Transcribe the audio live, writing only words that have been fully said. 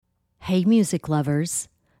Hey, music lovers.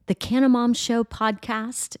 The Canamom Show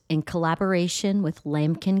podcast, in collaboration with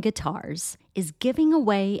Lamkin Guitars, is giving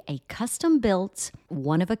away a custom-built,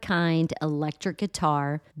 one-of-a-kind electric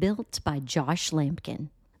guitar built by Josh Lamkin.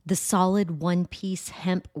 The solid one-piece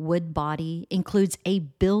hemp wood body includes a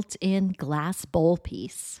built-in glass bowl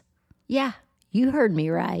piece. Yeah, you heard me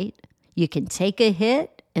right. You can take a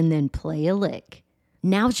hit and then play a lick.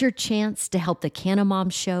 Now's your chance to help the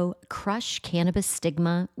Canamom Show crush cannabis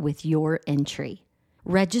stigma with your entry.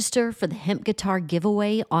 Register for the hemp guitar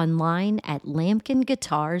giveaway online at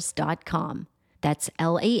lamkinguitars.com. That's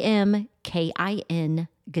LAMKIN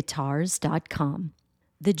guitars.com.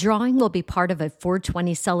 The drawing will be part of a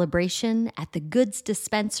 420 celebration at the Goods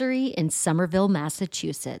Dispensary in Somerville,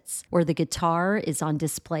 Massachusetts, where the guitar is on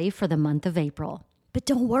display for the month of April. But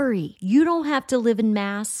don't worry, you don't have to live in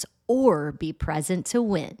Mass or be present to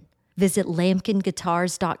win. Visit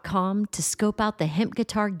lamkinguitars.com to scope out the hemp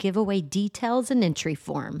guitar giveaway details and entry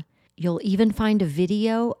form. You'll even find a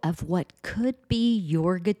video of what could be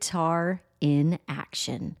your guitar in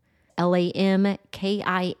action.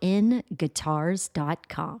 LAMKIN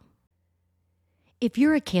guitars.com. If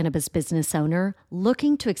you're a cannabis business owner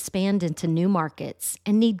looking to expand into new markets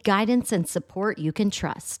and need guidance and support you can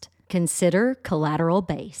trust, consider Collateral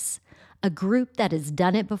Base, a group that has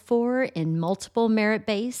done it before in multiple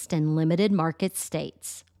merit-based and limited market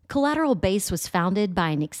states. Collateral Base was founded by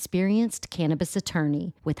an experienced cannabis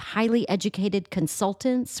attorney with highly educated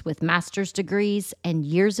consultants with master's degrees and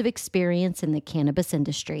years of experience in the cannabis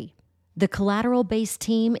industry. The Collateral Base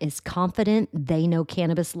team is confident they know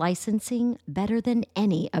cannabis licensing better than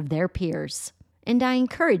any of their peers. And I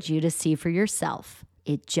encourage you to see for yourself.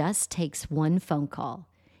 It just takes one phone call.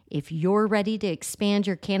 If you're ready to expand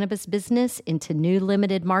your cannabis business into new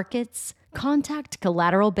limited markets, contact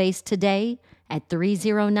Collateral Base today at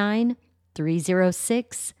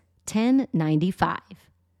 309-306-1095.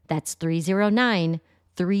 That's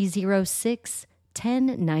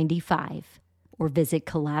 309-306-1095. Or visit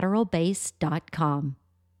collateralbase.com.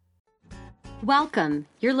 Welcome.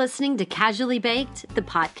 You're listening to Casually Baked, the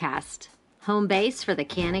podcast. Home base for the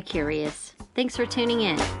canna curious. Thanks for tuning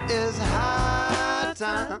in. It's high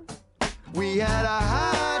time. We had a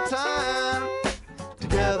high time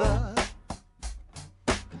together.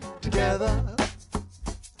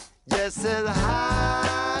 Yes, it's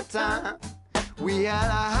high time. We had a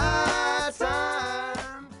high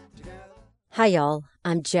time together. Hi, y'all.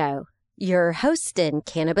 I'm Jo, your host and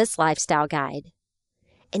cannabis lifestyle guide.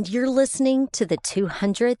 And you're listening to the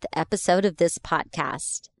 200th episode of this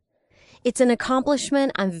podcast. It's an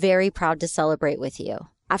accomplishment I'm very proud to celebrate with you.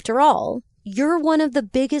 After all, you're one of the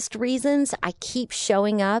biggest reasons I keep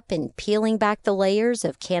showing up and peeling back the layers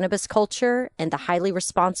of cannabis culture and the highly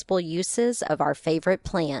responsible uses of our favorite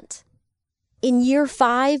plant. In year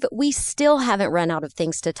 5, we still haven't run out of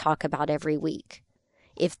things to talk about every week.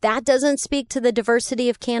 If that doesn't speak to the diversity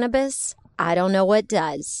of cannabis, I don't know what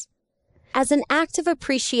does. As an act of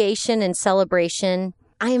appreciation and celebration,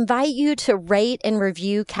 I invite you to rate and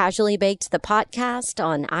review Casually Baked the podcast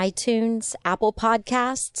on iTunes, Apple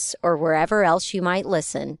Podcasts, or wherever else you might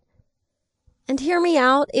listen. And hear me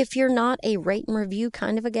out if you're not a rate and review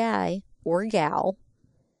kind of a guy or gal.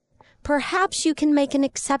 Perhaps you can make an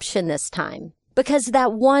exception this time, because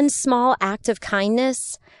that one small act of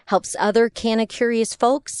kindness helps other canna-curious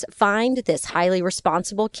folks find this highly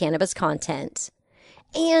responsible cannabis content.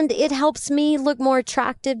 And it helps me look more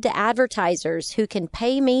attractive to advertisers who can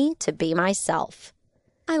pay me to be myself.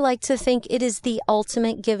 I like to think it is the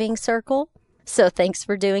ultimate giving circle. So thanks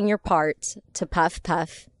for doing your part to puff,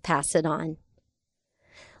 puff, pass it on.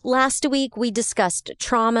 Last week, we discussed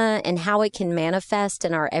trauma and how it can manifest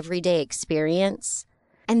in our everyday experience.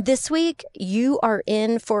 And this week, you are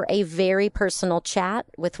in for a very personal chat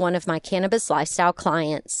with one of my cannabis lifestyle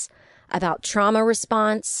clients about trauma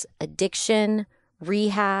response, addiction,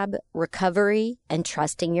 rehab, recovery, and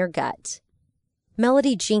trusting your gut.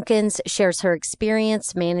 Melody Jenkins shares her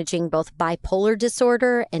experience managing both bipolar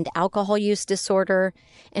disorder and alcohol use disorder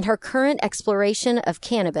and her current exploration of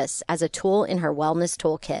cannabis as a tool in her wellness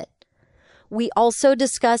toolkit. We also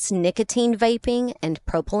discuss nicotine vaping and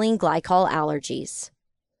propylene glycol allergies.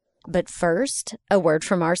 But first, a word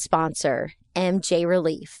from our sponsor, MJ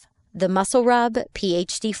Relief, the muscle rub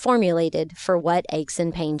PhD formulated for what aches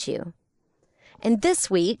and pains you. And this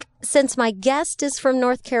week, since my guest is from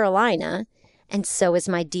North Carolina, and so is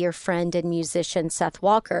my dear friend and musician Seth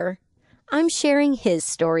Walker, I'm sharing his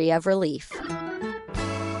story of relief.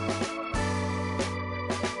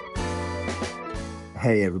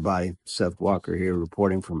 Hey everybody, Seth Walker here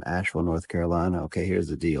reporting from Asheville, North Carolina. Okay, here's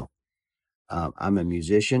the deal. I'm a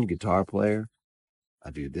musician, guitar player,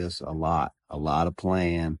 I do this a lot of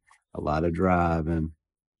playing, a lot of driving.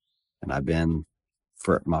 And I've been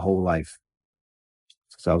for my whole life.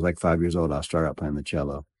 Since I was like 5 years old, I started out playing the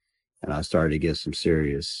cello, and I started to get some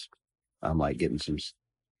serious, I'm like getting some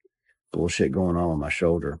bullshit going on with my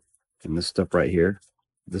shoulder. And this stuff right here,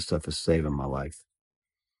 this stuff is saving my life.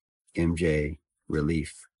 MJ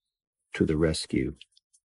Relief to the rescue.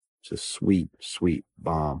 It's a sweet, sweet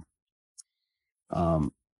balm.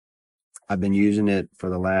 I've been using it for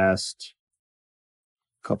the last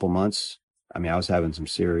couple months. I mean, I was having some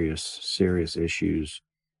serious issues,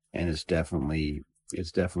 and it's definitely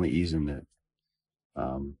easing it.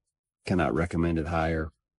 Cannot recommend it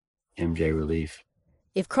higher. MJ Relief.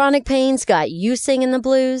 If chronic pain's got you singing the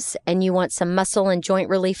blues and you want some muscle and joint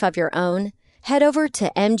relief of your own, head over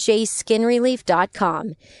to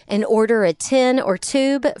mjskinrelief.com and order a tin or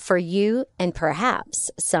tube for you and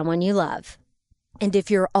perhaps someone you love. And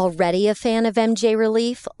if you're already a fan of MJ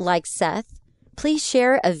Relief, like Seth, please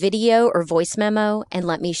share a video or voice memo and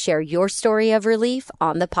let me share your story of relief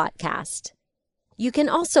on the podcast. You can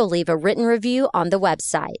also leave a written review on the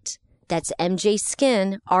website. That's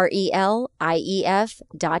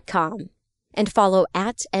mjskinrelief.com. And follow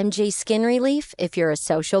at MJ Skin Relief if you're a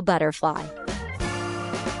social butterfly.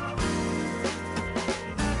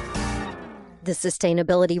 The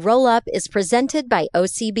Sustainability Roll-Up is presented by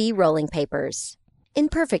OCB Rolling Papers. In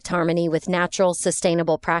perfect harmony with natural,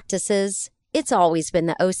 sustainable practices, it's always been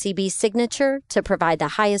the OCB signature to provide the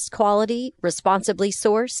highest quality, responsibly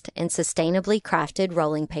sourced, and sustainably crafted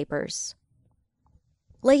rolling papers.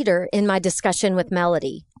 Later in my discussion with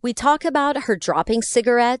Melody, we talk about her dropping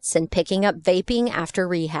cigarettes and picking up vaping after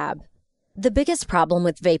rehab. The biggest problem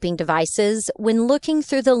with vaping devices when looking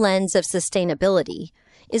through the lens of sustainability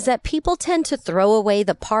is that people tend to throw away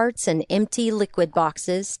the parts and empty liquid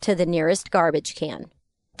boxes to the nearest garbage can.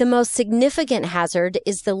 The most significant hazard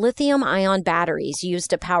is the lithium-ion batteries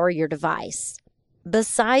used to power your device.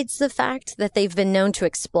 Besides the fact that they've been known to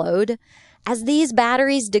explode, as these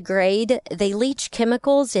batteries degrade, they leach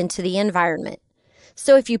chemicals into the environment.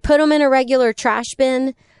 So if you put them in a regular trash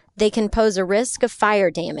bin, they can pose a risk of fire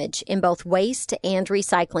damage in both waste and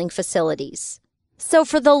recycling facilities. So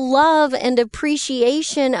for the love and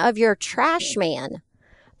appreciation of your trash man,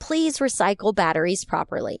 please recycle batteries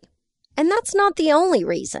properly. And that's not the only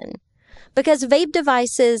reason. Because vape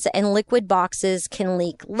devices and liquid boxes can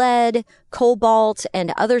leak lead, cobalt,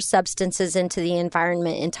 and other substances into the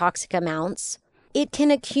environment in toxic amounts, it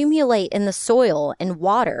can accumulate in the soil and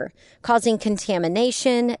water, causing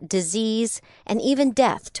contamination, disease, and even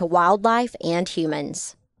death to wildlife and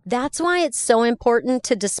humans. That's why it's so important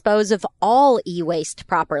to dispose of all e-waste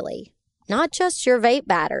properly, not just your vape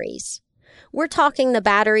batteries. We're talking the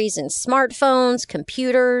batteries in smartphones,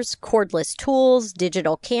 computers, cordless tools,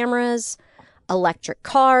 digital cameras, electric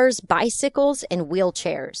cars, bicycles, and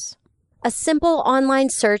wheelchairs. A simple online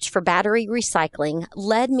search for battery recycling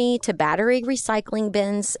led me to battery recycling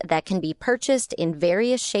bins that can be purchased in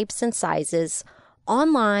various shapes and sizes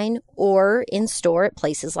online or in store at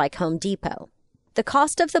places like Home Depot. The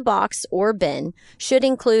cost of the box or bin should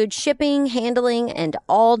include shipping, handling, and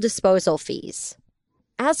all disposal fees.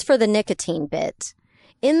 As for the nicotine bit,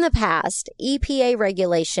 in the past, EPA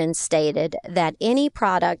regulations stated that any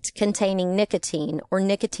product containing nicotine or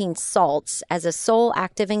nicotine salts as a sole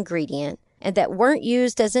active ingredient and that weren't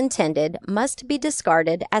used as intended must be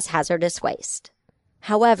discarded as hazardous waste.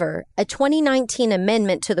 However, a 2019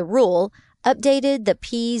 amendment to the rule updated the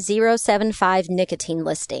P075 nicotine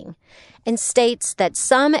listing and states that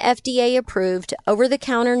some FDA-approved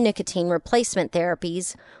over-the-counter nicotine replacement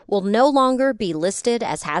therapies will no longer be listed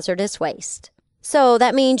as hazardous waste. So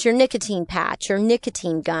that means your nicotine patch or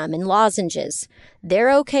nicotine gum and lozenges,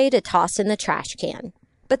 they're okay to toss in the trash can.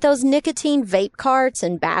 But those nicotine vape carts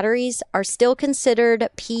and batteries are still considered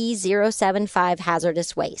P075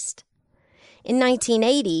 hazardous waste. In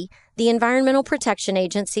 1980, the Environmental Protection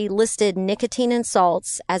Agency listed nicotine and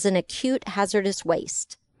salts as an acute hazardous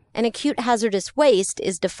waste. An acute hazardous waste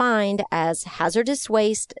is defined as hazardous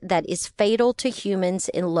waste that is fatal to humans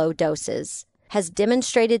in low doses, has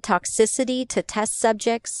demonstrated toxicity to test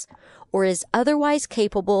subjects, or is otherwise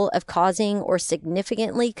capable of causing or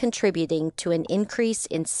significantly contributing to an increase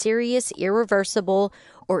in serious irreversible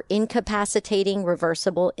or incapacitating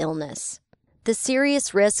reversible illness. The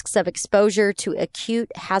serious risks of exposure to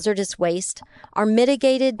acute hazardous waste are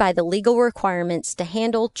mitigated by the legal requirements to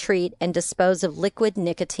handle, treat, and dispose of liquid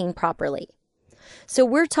nicotine properly. So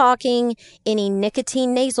we're talking any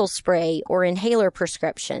nicotine nasal spray or inhaler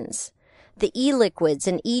prescriptions, the e-liquids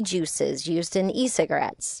and e-juices used in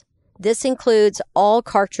e-cigarettes. This includes all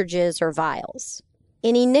cartridges or vials.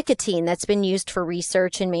 any nicotine that's been used for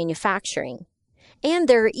research and manufacturing. And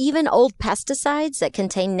there are even old pesticides that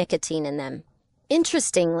contain nicotine in them.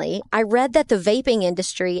 Interestingly, I read that the vaping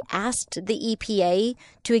industry asked the EPA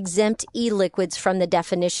to exempt e-liquids from the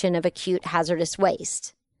definition of acute hazardous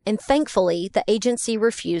waste. And thankfully, the agency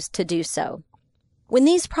refused to do so. When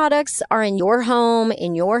these products are in your home,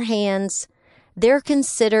 in your hands, they're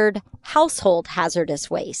considered household hazardous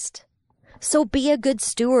waste. So be a good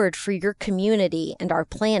steward for your community and our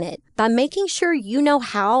planet by making sure you know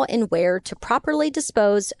how and where to properly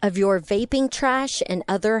dispose of your vaping trash and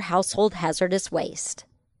other household hazardous waste.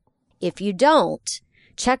 If you don't,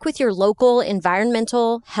 check with your local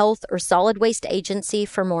environmental, health, or solid waste agency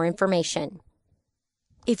for more information.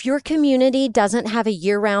 If your community doesn't have a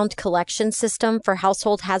year-round collection system for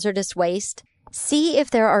household hazardous waste, see if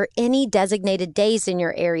there are any designated days in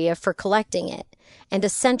your area for collecting it, and a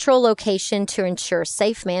central location to ensure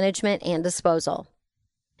safe management and disposal.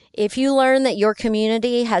 If you learn that your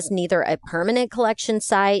community has neither a permanent collection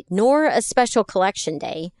site nor a special collection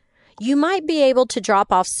day, you might be able to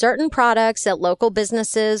drop off certain products at local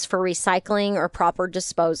businesses for recycling or proper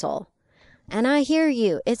disposal. And I hear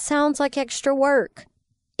you, it sounds like extra work.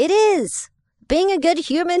 It is. Being a good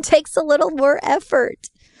human takes a little more effort.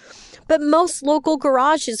 But most local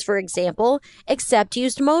garages, for example, accept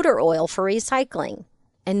used motor oil for recycling.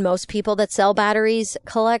 And most people that sell batteries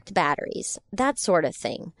collect batteries, that sort of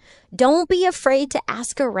thing. Don't be afraid to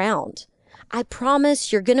ask around. I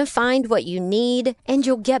promise you're going to find what you need and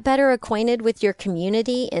you'll get better acquainted with your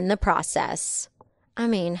community in the process. I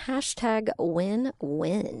mean,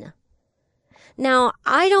 #win-win. Now,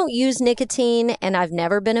 I don't use nicotine and I've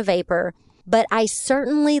never been a vapor, but I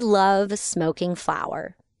certainly love smoking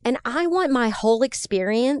flower. And I want my whole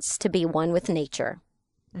experience to be one with nature.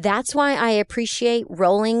 That's why I appreciate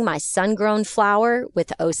rolling my sun-grown flower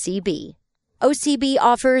with OCB. OCB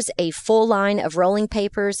offers a full line of rolling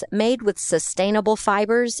papers made with sustainable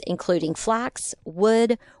fibers, including flax,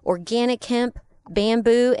 wood, organic hemp,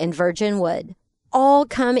 bamboo, and virgin wood. All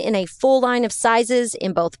come in a full line of sizes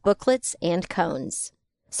in both booklets and cones.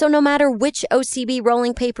 So no matter which OCB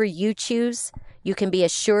rolling paper you choose, you can be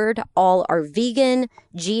assured all are vegan,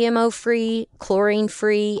 GMO-free,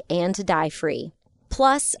 chlorine-free, and dye-free.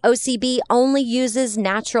 Plus, OCB only uses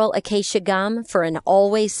natural acacia gum for an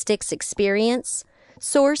always sticks experience,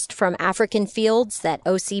 sourced from African fields that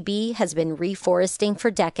OCB has been reforesting for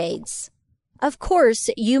decades. Of course,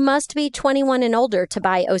 you must be 21 and older to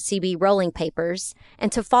buy OCB rolling papers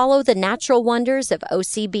and to follow the natural wonders of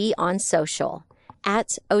OCB on social,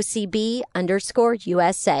 at @OCB_USA.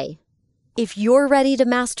 If you're ready to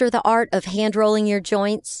master the art of hand-rolling your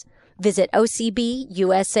joints, visit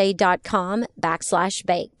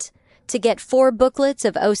OCBUSA.com/baked to get 4 booklets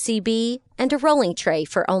of OCB and a rolling tray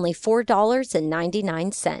for only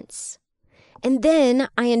 $4.99. And then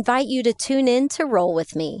I invite you to tune in to Roll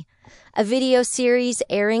With Me, a video series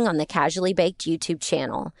airing on the Casually Baked YouTube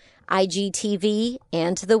channel, IGTV,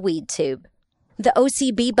 and the WeedTube. The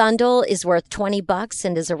OCB bundle is worth $20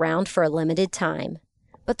 and is around for a limited time.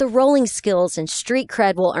 But the rolling skills and street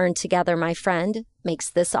cred we'll earn together, my friend, makes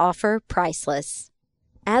this offer priceless.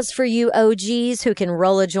 As for you OGs who can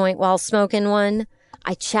roll a joint while smoking one,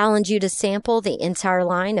 I challenge you to sample the entire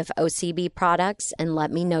line of OCB products and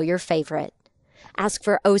let me know your favorite. Ask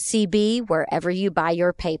for OCB wherever you buy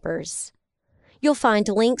your papers. You'll find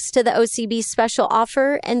links to the OCB special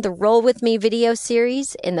offer and the Roll With Me video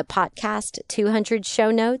series in the podcast 200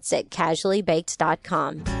 show notes at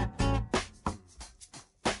casuallybaked.com.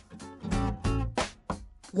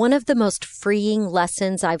 One of the most freeing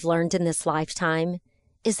lessons I've learned in this lifetime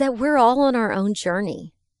is that we're all on our own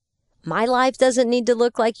journey. My life doesn't need to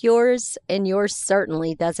look like yours, and yours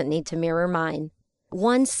certainly doesn't need to mirror mine.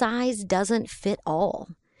 One size doesn't fit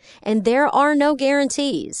all, and there are no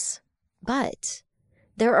guarantees. But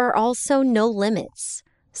there are also no limits,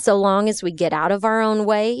 so long as we get out of our own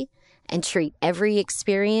way and treat every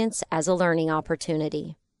experience as a learning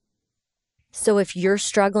opportunity. So if you're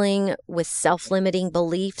struggling with self-limiting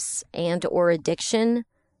beliefs and/or addiction,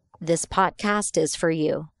 this podcast is for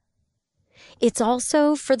you. It's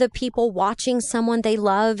also for the people watching someone they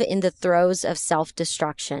love in the throes of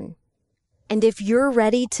self-destruction. And if you're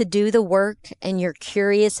ready to do the work and you're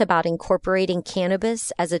curious about incorporating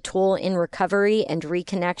cannabis as a tool in recovery and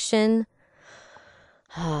reconnection,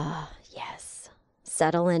 yes,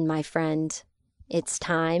 settle in, my friend. It's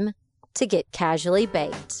time to get casually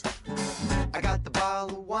baked. I got the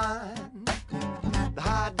bottle of wine, the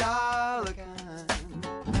high dollar kind.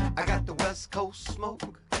 I got the West Coast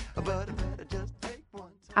smoke, but I better just take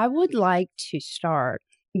one. I would like to start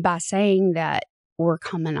by saying that were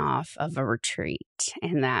coming off of a retreat,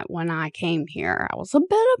 and that when I came here, I was a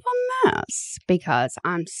bit of a mess because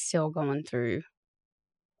I'm still going through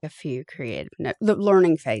a few the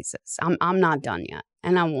learning phases. I'm not done yet,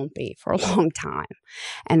 and I won't be for a long time.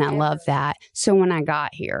 And I love that. So when I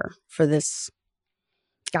got here for this,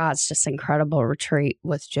 God's just incredible retreat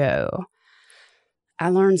with Jo, I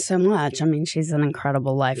learned so much. I mean, she's an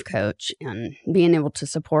incredible life coach, and being able to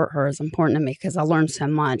support her is important to me because I learned so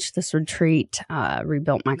much. This retreat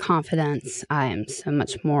rebuilt my confidence. I am so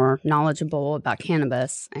much more knowledgeable about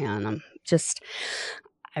cannabis, and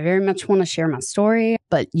I very much want to share my story.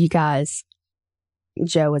 But you guys,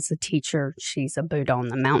 Jo is a teacher. She's a Buddha on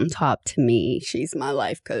the mountaintop to me. She's my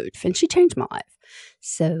life coach, and she changed my life.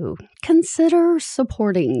 So consider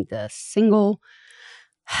supporting this single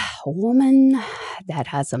woman that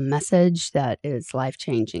has a message that is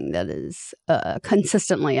life-changing, that is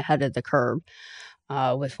consistently ahead of the curve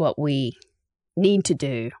with what we need to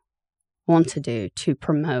do, want to do to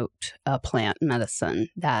promote plant medicine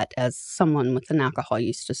that, as someone with an alcohol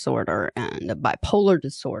use disorder and a bipolar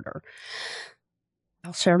disorder,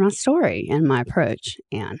 I'll share my story and my approach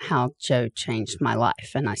and how Jo changed my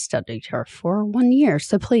life. And I studied her for 1 year.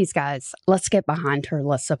 So please, guys, let's get behind her.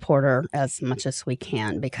 Let's support her as much as we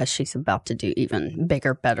can because she's about to do even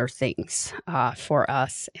bigger, better things for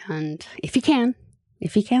us. And if you can,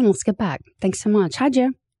 let's get back. Thanks so much. Hi, Jo.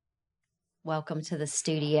 Welcome to the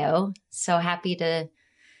studio. So happy to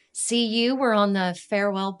see you. We're on the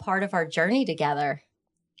farewell part of our journey together.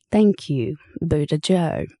 Thank you, Buddha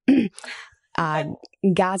Jo.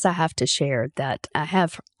 Guys, I have to share that I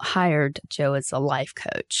have hired Jo as a life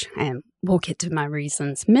coach, and we'll get to my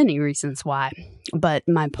reasons, many reasons why. But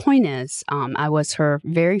my point is, I was her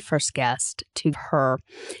very first guest to her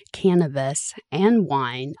cannabis and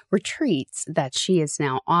wine retreats that she is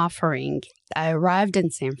now offering. I arrived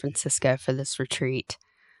in San Francisco for this retreat,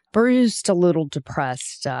 bruised, a little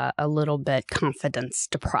depressed, a little bit confidence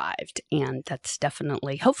deprived, and that's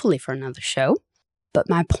definitely, hopefully, for another show. But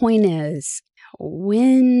my point is,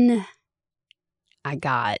 when I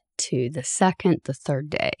got to the third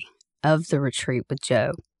day of the retreat with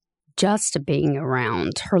Jo, just being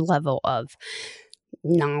around her level of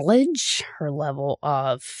knowledge, her level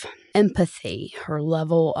of empathy, her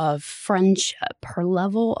level of friendship, her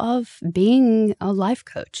level of being a life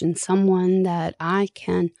coach and someone that I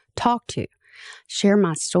can talk to, share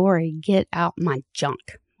my story, get out my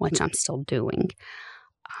junk, which I'm still doing.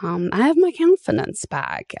 I have my confidence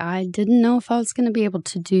back. I didn't know if I was going to be able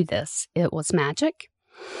to do this. It was magic.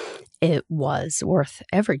 It was worth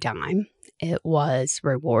every dime. It was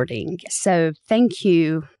rewarding. So thank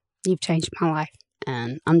you. You've changed my life.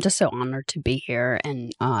 And I'm just so honored to be here.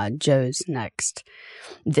 And Jo's next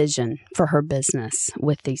vision for her business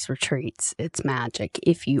with these retreats, it's magic.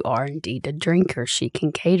 If you are indeed a drinker, she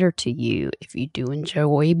can cater to you. If you do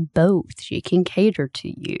enjoy both, she can cater to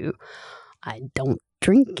you. I don't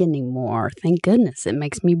drink anymore. Thank goodness. It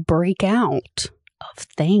makes me break out of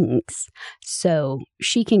things. So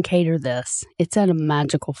she can cater this. It's at a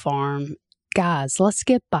magical farm. Guys, let's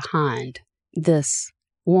get behind this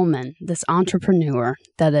woman, this entrepreneur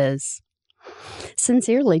that has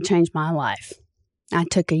sincerely changed my life. I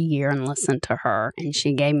took a year and listened to her, and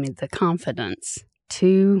she gave me the confidence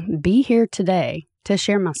to be here today to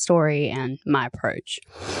share my story and my approach.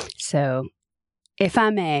 So if I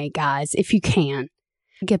may, guys, if you can,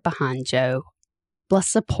 get behind Jo.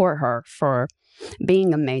 Let's support her for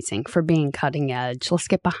being amazing, for being cutting edge. Let's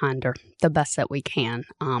get behind her the best that we can.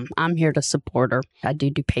 I'm here to support her. I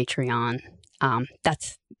do Patreon.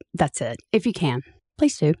 That's it. If you can,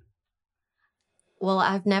 please do. Well,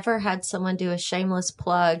 I've never had someone do a shameless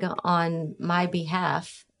plug on my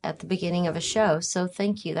behalf at the beginning of a show. So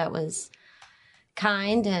thank you. That was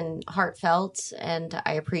kind and heartfelt, and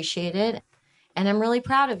I appreciate it. And I'm really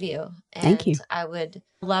proud of you. And thank you. I would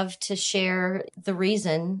love to share the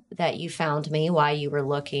reason that you found me, why you were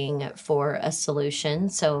looking for a solution.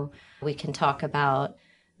 So we can talk about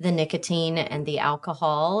the nicotine and the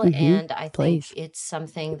alcohol. Mm-hmm. And I think Please. it's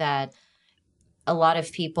something that a lot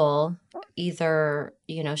of people either,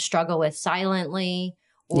 struggle with silently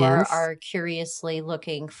or Yes. are curiously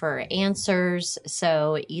looking for answers.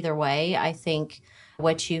 So either way, I think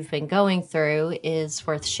what you've been going through is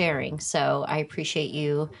worth sharing. So I appreciate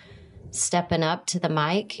you stepping up to the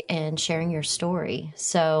mic and sharing your story.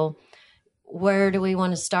 So where do we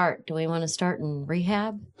want to start? Do we want to start in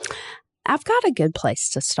rehab? I've got a good place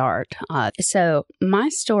to start. So my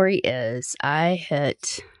story is I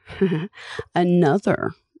hit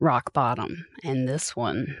another rock bottom, and this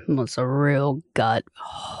one was a real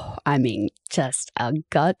just a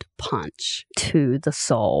gut punch to the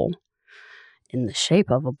soul. in the shape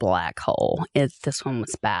of a black hole. This one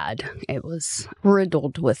was bad. It was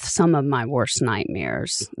riddled with some of my worst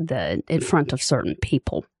nightmares in front of certain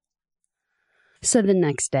people. So the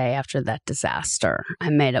next day after that disaster, I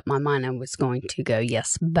made up my mind I was going to go,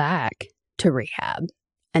 back to rehab.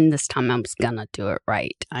 And this time I was going to do it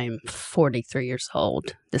right. I am 43 years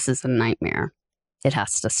old. This is a nightmare. It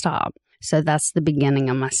has to stop. So that's the beginning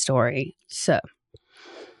of my story. So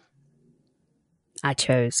I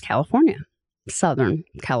chose California, Southern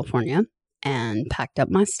California, and packed up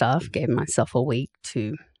my stuff, gave myself a week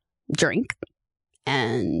to drink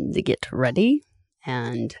and to get ready.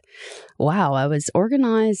 And wow, I was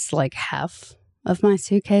organized like half of my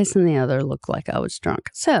suitcase and the other looked like I was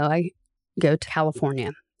drunk. So I go to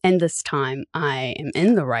California, and this time I am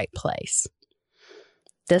in the right place.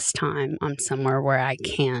 This time I'm somewhere where I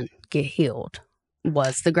can get healed.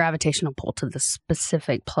 Was the gravitational pull to the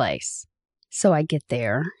specific place. So I get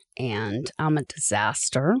there, and I'm a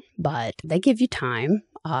disaster, but they give you time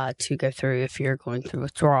to go through, if you're going through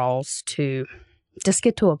withdrawals, to just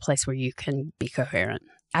get to a place where you can be coherent.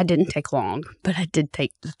 I didn't take long, but I did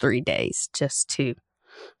take the 3 days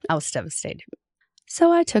I was devastated.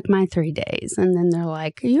 So I took my 3 days, and then they're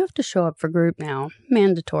like, you have to show up for group now,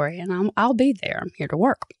 mandatory, and I'll be there. I'm here to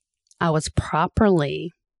work. I was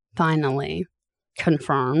properly, finally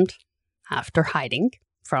confirmed after hiding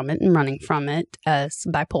from it and running from it as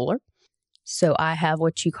bipolar. So I have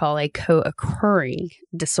what you call a co-occurring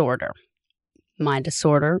disorder. My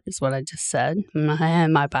disorder is what I just said.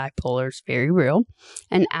 My bipolar is very real.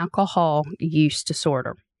 And alcohol use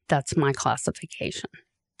disorder. That's my classification.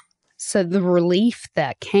 So the relief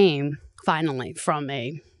that came finally from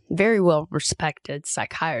a very well-respected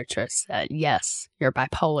psychiatrist that, yes, you're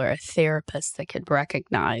bipolar, a therapist that could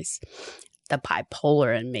recognize the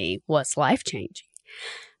bipolar in me, was life-changing.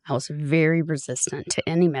 I was very resistant to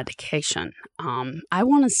any medication. I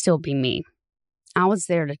want to still be me. I was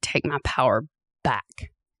there to take my power back,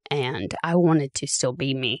 and I wanted to still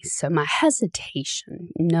be me. So my hesitation,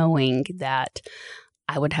 knowing that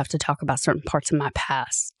I would have to talk about certain parts of my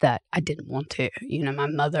past that I didn't want to, my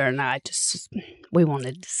mother and I we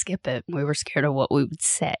wanted to skip it. We were scared of what we would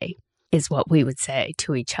say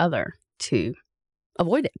to each other to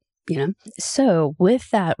avoid it, So with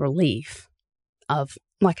that relief of,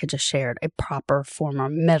 like I just shared, a proper formal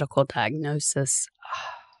medical diagnosis,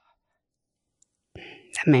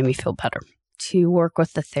 that made me feel better. To work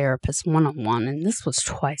with the therapist one-on-one, and this was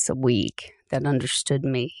twice a week, that understood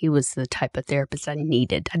me. He was the type of therapist I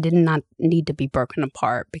needed. I did not need to be broken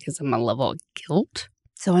apart because of my level of guilt.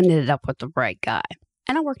 So I ended up with the right guy.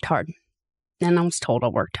 And I worked hard. And I was told I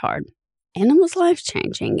worked hard. And it was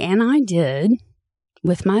life-changing. And I did,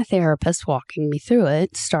 with my therapist walking me through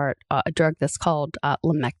it, start a drug that's called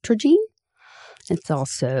Lamotrigine. It's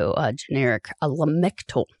also a generic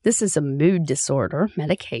Lamictal. This is a mood disorder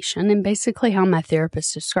medication. And basically how my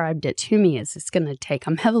therapist described it to me is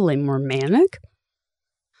I'm heavily more manic.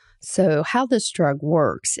 So how this drug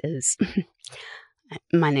works is,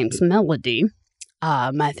 my name's Melody.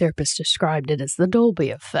 My therapist described it as the Dolby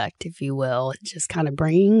effect, if you will. It just kind of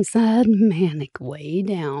brings that manic way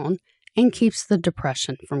down and keeps the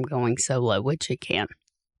depression from going so low, which it can.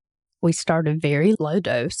 We started very low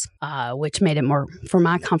dose, which made it more for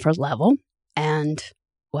my comfort level. And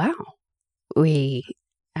wow, we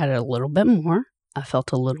added a little bit more. I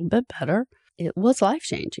felt a little bit better. It was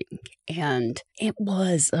life-changing. And it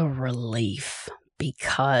was a relief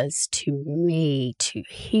because to me, to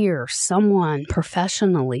hear someone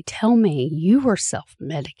professionally tell me you were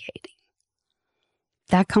self-medicating,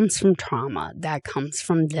 that comes from trauma. That comes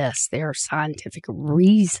from this. There are scientific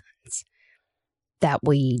reasons that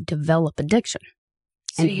we develop addiction.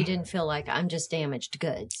 So you didn't feel like I'm just damaged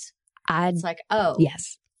goods. It's like,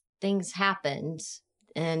 yes, things happened,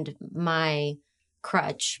 and my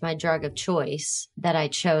crutch, my drug of choice that I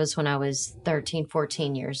chose when I was 13,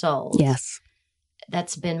 14 years old. Yes.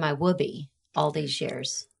 That's been my whoopee all these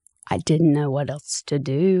years. I didn't know what else to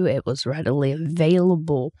do. It was readily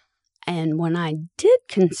available. And when I did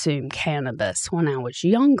consume cannabis when I was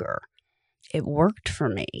younger, it worked for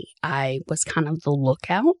me. I was kind of the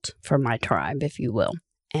lookout for my tribe, if you will,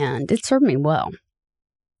 and it served me well.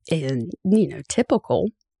 And, typical,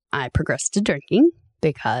 I progressed to drinking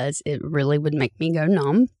because it really would make me go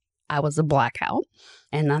numb. I was a blackout,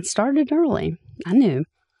 and that started early. I knew.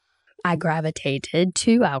 I gravitated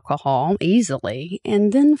to alcohol easily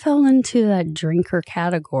and then fell into that drinker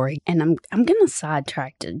category. And I'm going to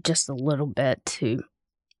sidetrack it just a little bit to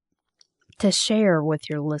share with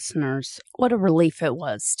your listeners what a relief it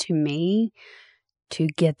was to me to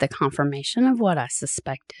get the confirmation of what I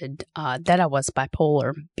suspected, that I was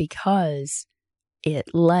bipolar, because it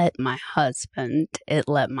let my husband, it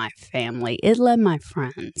let my family, it let my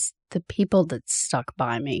friends, the people that stuck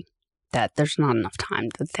by me, that there's not enough time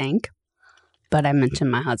to thank. But I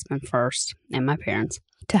mentioned my husband first and my parents,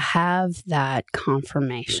 to have that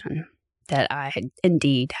confirmation that I had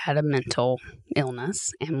indeed had a mental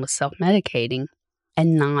illness and was self-medicating,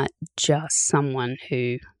 and not just someone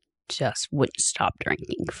who just wouldn't stop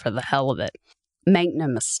drinking for the hell of it. Make no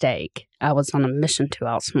mistake, I was on a mission to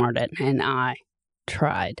outsmart it, and I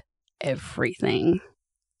tried everything.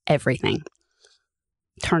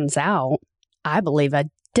 Turns out, I believe I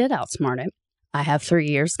did outsmart it. I have 3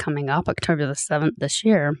 years coming up, October the 7th this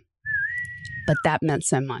year, but that meant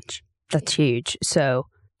so much. That's huge. So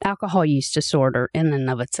alcohol use disorder in and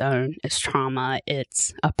of its own is trauma.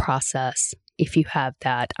 It's a process. If you have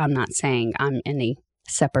that, I'm not saying I'm any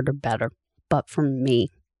separate or better, but for me,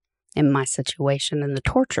 in my situation and the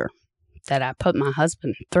torture that I put my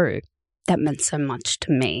husband through, that meant so much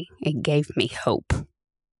to me. It gave me hope.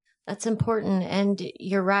 That's important. And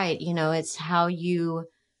you're right. You know, it's how you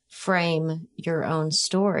frame your own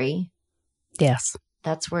story. Yes.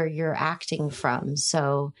 That's where you're acting from.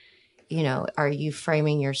 So, you know, are you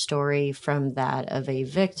framing your story from that of a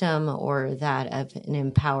victim or that of an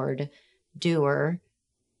empowered doer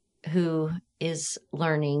who is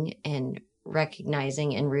learning and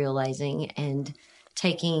recognizing and realizing and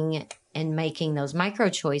taking and making those micro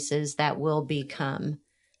choices that will become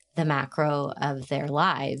the macro of their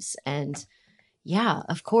lives? And yeah,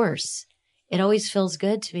 of course, it always feels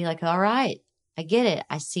good to be like, all right, I get it.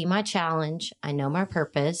 I see my challenge. I know my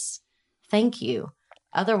purpose. Thank you.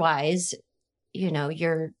 Otherwise, you know,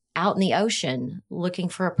 you're out in the ocean looking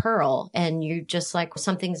for a pearl and you're just like, well,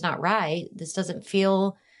 something's not right. This doesn't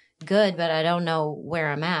feel good, but I don't know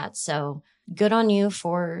where I'm at. So good on you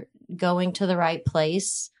for going to the right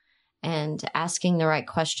place and asking the right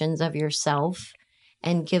questions of yourself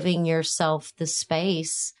and giving yourself the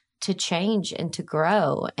space to change and to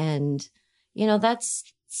grow. And, you know, that's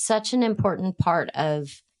such an important part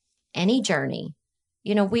of any journey.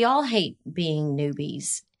 You know, we all hate being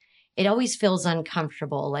newbies. It always feels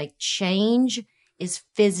uncomfortable. Like change is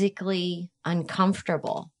physically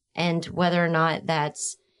uncomfortable. And whether or not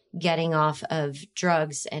that's getting off of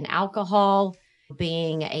drugs and alcohol,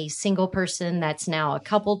 being a single person that's now a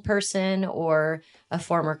coupled person, or a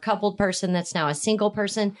former coupled person that's now a single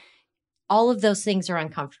person, all of those things are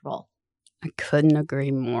uncomfortable. I couldn't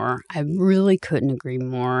agree more. I really couldn't agree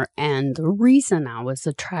more. And the reason I was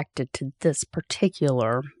attracted to this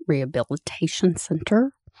particular rehabilitation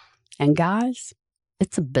center, and guys,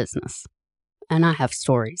 it's a business. And I have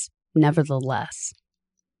stories. Nevertheless,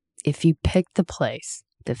 if you pick the place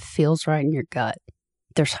that feels right in your gut,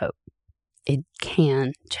 there's hope. It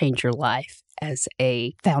can change your life as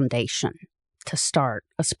a foundation to start,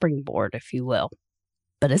 a springboard, if you will.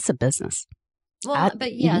 But it's a business. Well,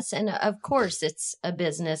 but yes, and of course it's a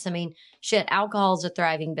business. I mean, shit, alcohol's a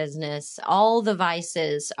thriving business. All the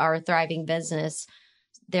vices are a thriving business.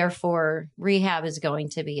 Therefore, rehab is going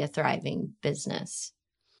to be a thriving business.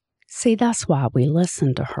 See, that's why we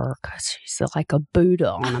listen to her, because she's like a Buddha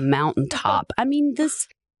on a mountaintop. I mean,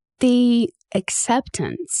 the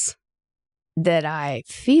acceptance that I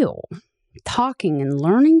feel talking and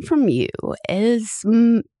learning from you is,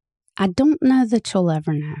 I don't know that you'll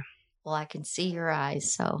ever know. Well, I can see your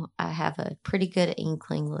eyes, so I have a pretty good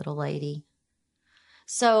inkling, little lady.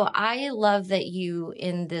 So I love that you,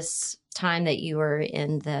 in this time that you were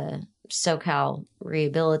in the SoCal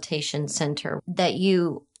Rehabilitation Center, that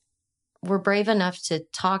you were brave enough to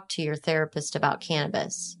talk to your therapist about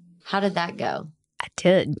cannabis. How did that go? I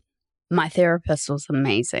did. My therapist was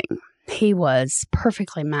amazing. He was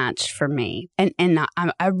perfectly matched for me. And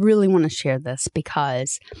I really want to share this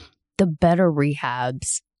because the better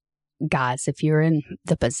rehabs, guys, if you're in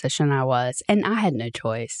the position I was, and I had no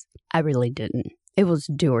choice, I really didn't. It was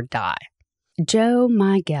do or die. Joe,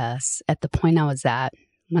 my guess, at the point I was at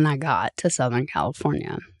when I got to Southern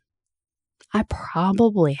California, I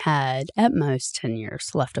probably had at most 10 years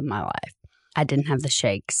left of my life. I didn't have the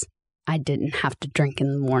shakes. I didn't have to drink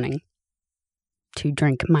in the morning to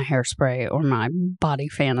drink my hairspray or my body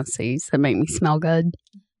fantasies that make me smell good.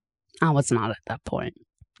 I was not at that point,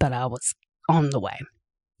 but I was on the way.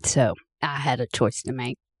 So I had a choice to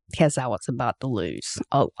make because I was about to lose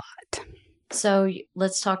a lot. So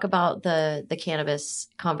let's talk about the cannabis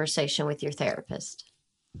conversation with your therapist.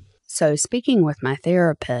 So speaking with my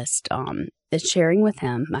therapist, sharing with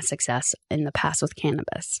him my success in the past with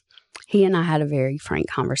cannabis, he and I had a very frank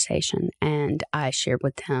conversation, and I shared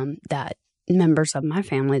with him that members of my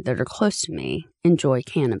family that are close to me enjoy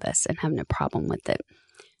cannabis and have no problem with it.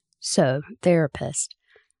 So, therapist,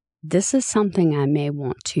 this is something I may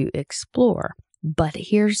want to explore. But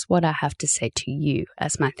here's what I have to say to you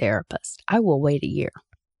as my therapist. I will wait a year.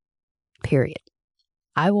 Period.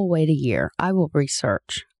 I will wait a year. I will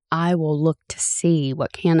research. I will look to see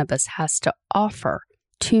what cannabis has to offer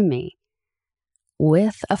to me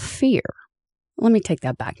with a fear. Let me take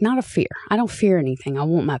that back. Not a fear. I don't fear anything. I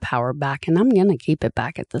want my power back, and I'm going to keep it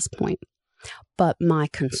back at this point. But my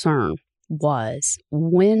concern was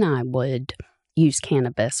when I would use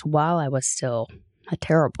cannabis while I was still a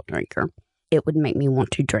terrible drinker, it would make me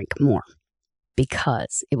want to drink more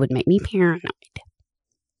because it would make me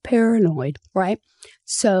paranoid, right?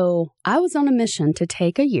 So I was on a mission to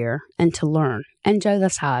take a year and to learn. And Joe,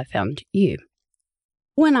 that's how I found you.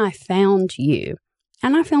 When I found you,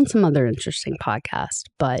 and I found some other interesting podcasts,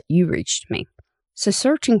 but you reached me. So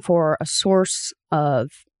searching for a source of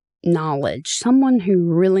knowledge, someone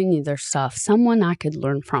who really knew their stuff, someone I could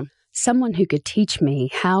learn from, someone who could teach me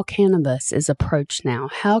how cannabis is approached now,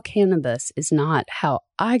 how cannabis is not how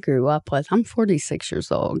I grew up with. I'm 46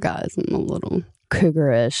 years old, guys. I'm a little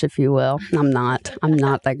cougarish, if you will. I'm not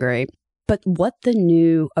that great. But what the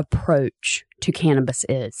new approach to cannabis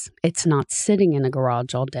is, it's not sitting in a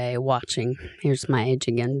garage all day watching, here's my age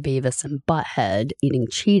again, Beavis and Butthead eating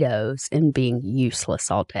Cheetos and being useless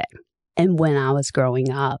all day. And when I was growing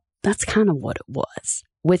up, that's kind of what it was.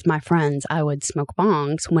 With my friends, I would smoke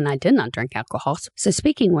bongs when I did not drink alcohol. So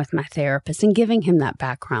speaking with my therapist and giving him that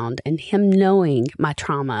background and him knowing my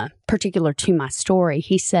trauma, particular to my story,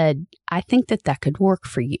 he said, I think that could work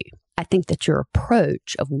for you. I think that your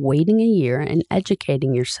approach of waiting a year and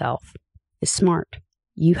educating yourself is smart.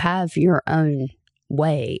 You have your own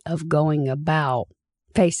way of going about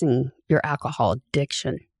facing your alcohol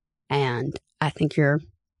addiction. And I think you're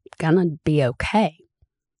going to be okay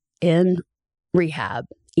in rehab,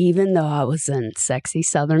 even though I was in sexy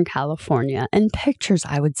Southern California and pictures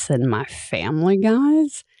I would send my family,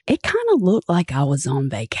 guys, it kind of looked like I was on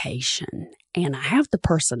vacation. And I have the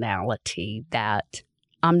personality that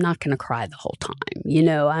I'm not going to cry the whole time. You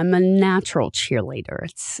know, I'm a natural cheerleader.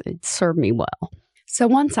 It served me well. So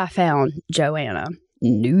once I found Joanna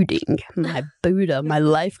Nuding, my Buddha, my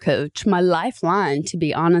life coach, my lifeline, to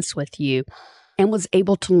be honest with you, and was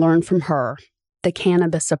able to learn from her the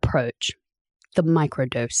cannabis approach, the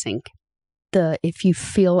microdosing, the if you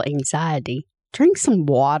feel anxiety, drink some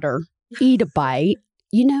water, eat a bite,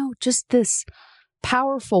 you know, just this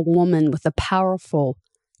powerful woman with a powerful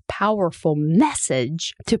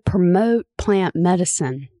message to promote plant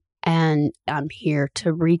medicine. And I'm here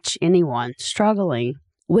to reach anyone struggling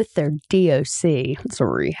with their DOC. It's a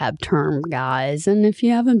rehab term, guys. And if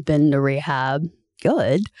you haven't been to rehab,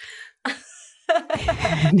 good.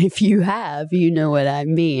 And if you have, you know what I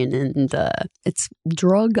mean. And it's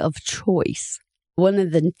drug of choice. One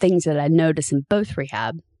of the things that I noticed in both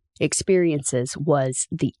rehab experiences was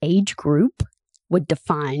the age group would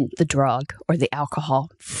define the drug or the alcohol.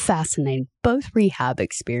 Fascinating. Both rehab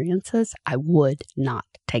experiences I would not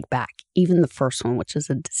take back. Even the first one, which is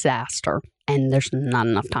a disaster. And there's not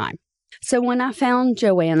enough time. So when I found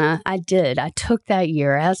Joanna, I took that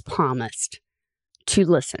year as promised to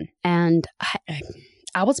listen. And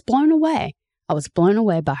I was blown away. I was blown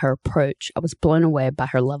away by her approach. I was blown away by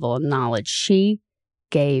her level of knowledge. She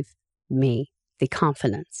gave me the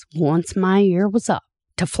confidence, once my year was up,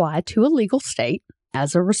 to fly to a legal state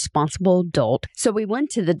as a responsible adult. So we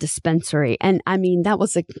went to the dispensary. And I mean, that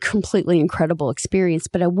was a completely incredible experience.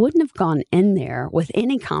 But I wouldn't have gone in there with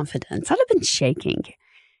any confidence. I'd have been shaking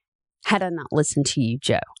had I not listened to you,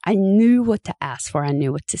 Joe. I knew what to ask for. I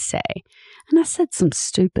knew what to say. And I said some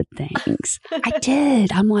stupid things. I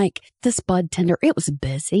did. I'm like, this bud tender, it was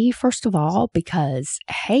busy, first of all, because,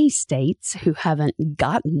 hey, states who haven't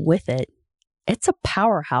gotten with it, it's a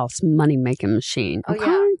powerhouse money-making machine. Oh, okay?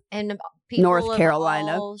 yeah. And people North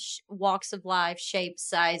Carolina. of all walks of life, shapes,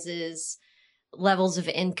 sizes, levels of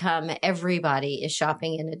income, everybody is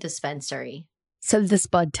shopping in a dispensary. So this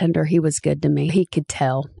bud tender, he was good to me. He could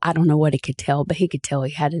tell. I don't know what he could tell, but he could tell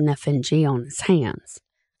he had an FNG on his hands.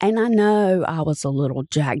 And I know I was a little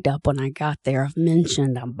jacked up when I got there. I've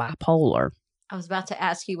mentioned I'm bipolar. I was about to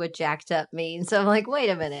ask you what jacked up means. I'm like, wait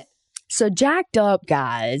a minute. So jacked up,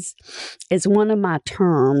 guys, is one of my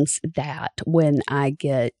terms that when I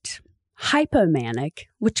get hypomanic,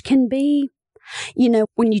 which can be, you know,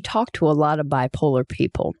 when you talk to a lot of bipolar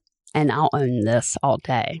people, and I'll own this all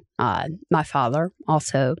day. My father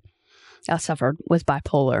also suffered with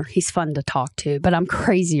bipolar. He's fun to talk to, but I'm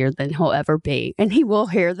crazier than he'll ever be. And he will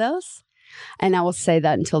hear this, and I will say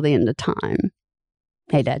that until the end of time.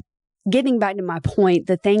 Hey, Dad. Getting back to my point,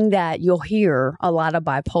 the thing that you'll hear a lot of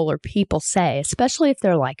bipolar people say, especially if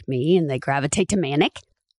they're like me and they gravitate to manic,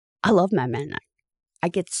 I love my manic. I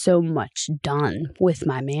get so much done with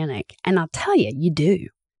my manic. And I'll tell you, you do.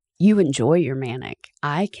 You enjoy your manic.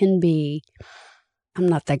 I'm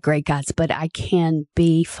not that great, guys, but I can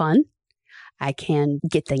be fun. I can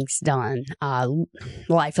get things done.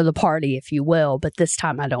 Life of the party, if you will. But this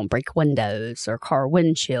time I don't break windows or car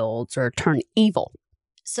windshields or turn evil.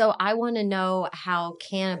 So I want to know how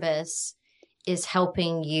cannabis is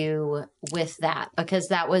helping you with that, because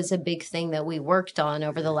that was a big thing that we worked on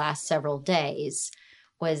over the last several days,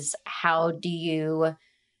 was how do you,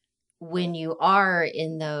 when you are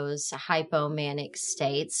in those hypomanic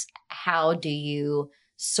states, how do you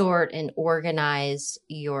sort and organize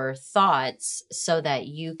your thoughts so that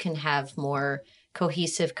you can have more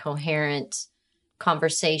cohesive, coherent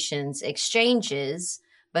conversations, exchanges,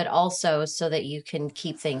 but also so that you can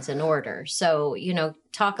keep things in order. So,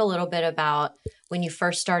 talk a little bit about when you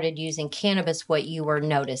first started using cannabis, what you were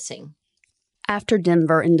noticing. After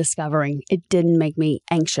Denver and discovering it didn't make me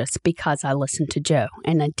anxious because I listened to Joe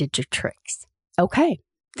and I did your tricks. Okay,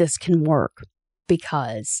 this can work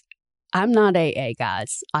because I'm not AA,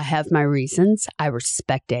 guys. I have my reasons. I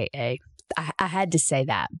respect AA. I had to say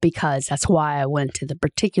that because that's why I went to the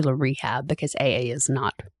particular rehab, because AA is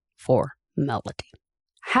not for Melody.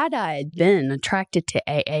 Had I been attracted to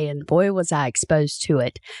AA, and boy, was I exposed to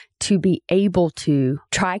it, to be able to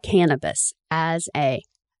try cannabis as a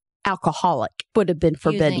alcoholic would have been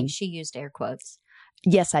forbidden. She used air quotes.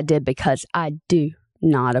 Yes, I did, because I do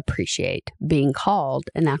not appreciate being called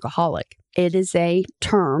an alcoholic. It is a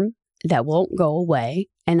term that won't go away,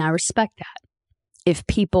 and I respect that. If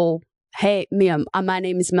people, hey, my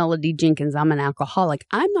name is Melody Jenkins, I'm an alcoholic,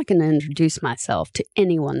 I'm not going to introduce myself to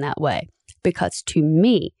anyone that way. Because to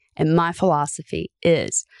me, and my philosophy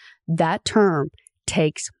is, that term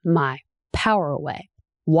takes my power away.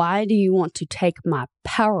 Why do you want to take my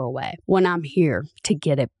power away when I'm here to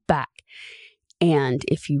get it back? And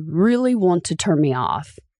if you really want to turn me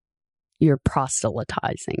off, you're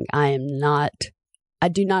proselytizing. I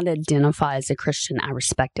do not identify as a Christian. I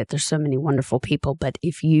respect it. There's so many wonderful people. But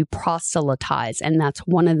if you proselytize, and that's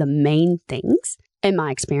one of the main things in my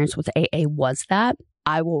experience with AA was that,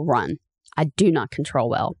 I will run. I do not control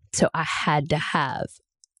well. So I had to have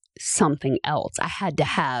something else. I had to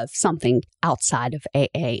have something outside of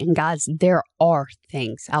AA. And guys, there are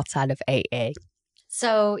things outside of AA.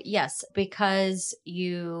 So yes, because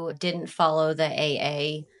you didn't follow the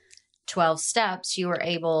AA 12 steps, you were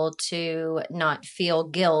able to not feel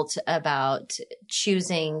guilt about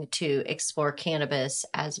choosing to explore cannabis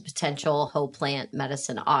as a potential whole plant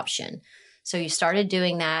medicine option. So you started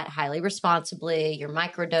doing that highly responsibly. You're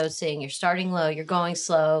microdosing, you're starting low, you're going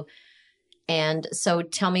slow. And so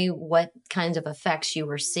tell me what kinds of effects you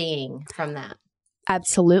were seeing from that.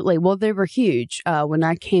 Absolutely. Well, they were huge. When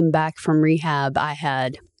I came back from rehab, I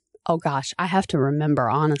had, I have to remember,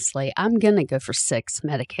 honestly, I'm going to go for 6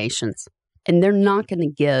 medications. And they're not going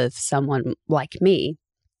to give someone like me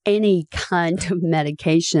any kind of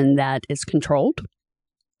medication that is controlled.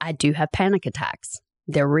 I do have panic attacks.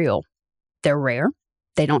 They're real. They're rare.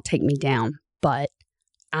 They don't take me down. But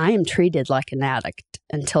I am treated like an addict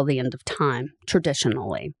until the end of time,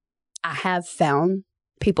 traditionally. I have found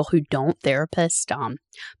people who don't, therapists,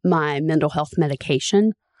 my mental health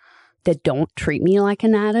medication, that don't treat me like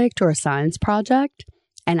an addict or a science project.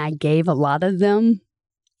 And I gave a lot of them,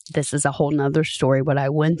 this is a whole nother story, what I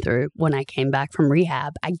went through when I came back from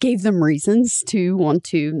rehab. I gave them reasons to want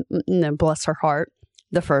to, bless her heart,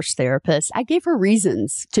 the first therapist. I gave her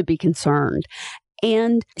reasons to be concerned.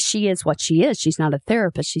 And she is what she is. She's not a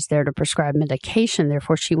therapist. She's there to prescribe medication.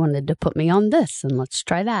 Therefore, she wanted to put me on this and let's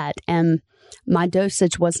try that. And my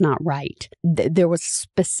dosage was not right. There was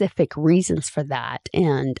specific reasons for that.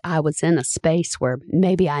 And I was in a space where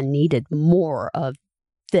maybe I needed more of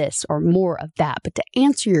this or more of that. But to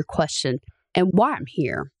answer your question and why I'm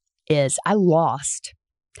here is I lost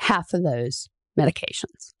half of those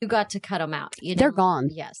medications. You got to cut them out. They're gone.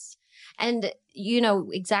 Yes. And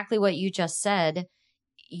exactly what you just said,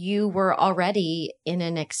 you were already in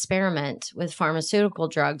an experiment with pharmaceutical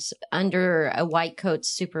drugs under a white coat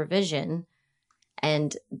supervision.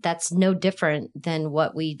 And that's no different than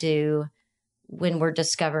what we do when we're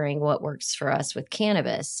discovering what works for us with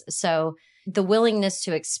cannabis. So the willingness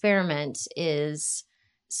to experiment is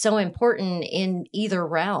so important in either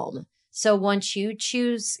realm. So once you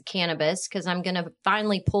choose cannabis, because I'm going to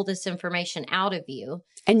finally pull this information out of you.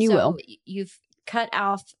 And you will. You've cut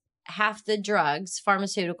off half the drugs,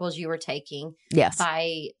 pharmaceuticals you were taking. Yes.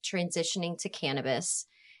 By transitioning to cannabis.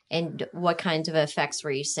 And what kinds of effects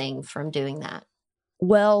were you seeing from doing that?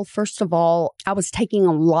 Well, first of all, I was taking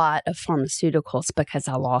a lot of pharmaceuticals because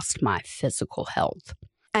I lost my physical health.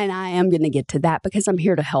 And I am going to get to that because I'm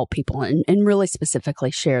here to help people and really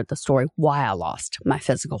specifically share the story why I lost my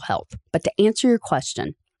physical health. But to answer your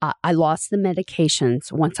question, I lost the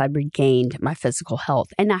medications once I regained my physical health,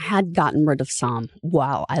 and I had gotten rid of some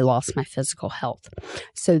while I lost my physical health.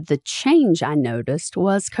 So the change I noticed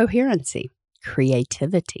was coherency,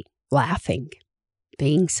 creativity, laughing,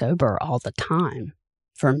 being sober all the time.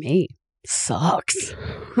 For me, sucks.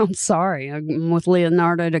 I'm sorry. I'm with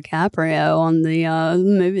Leonardo DiCaprio on the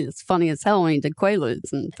movie that's funny as hell when he did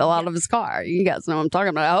Quaaludes and fell out of his car. You guys know what I'm talking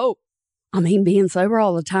about. Oh, I mean, being sober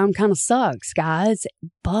all the time kind of sucks, guys.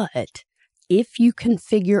 But if you can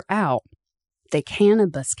figure out that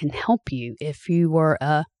cannabis can help you, if you were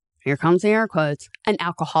here comes the air quotes, an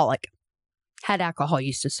alcoholic, had alcohol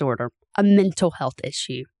use disorder, a mental health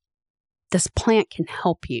issue, this plant can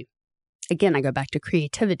help you. Again, I go back to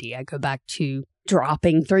creativity. I go back to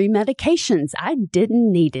dropping 3 medications I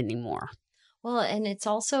didn't need anymore. Well, and it's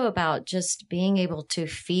also about just being able to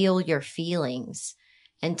feel your feelings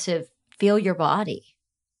and to feel your body.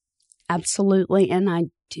 Absolutely. And I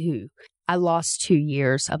do. I lost 2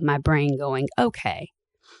 years of my brain going, okay,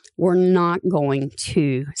 we're not going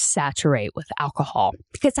to saturate with alcohol,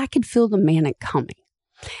 because I could feel the manic coming.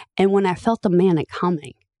 And when I felt the manic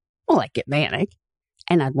coming, well, I'd get manic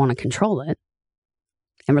and I'd want to control it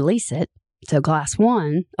and release it. So glass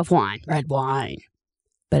 1 of wine, red wine,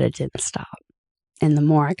 but it didn't stop. And the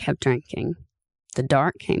more I kept drinking, the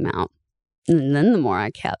dark came out. And then the more I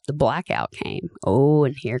kept, the blackout came. Oh,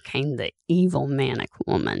 and here came the evil manic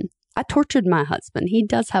woman. I tortured my husband. He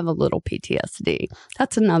does have a little PTSD.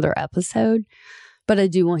 That's another episode. But I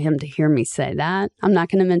do want him to hear me say that. I'm not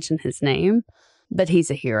going to mention his name, but he's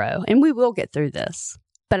a hero. And we will get through this.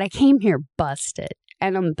 But I came here busted.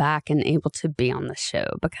 And I'm back and able to be on the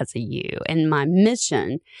show because of you. And my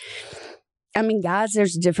mission, I mean, guys,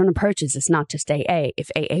 there's different approaches. It's not just AA. If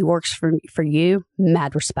AA works for you,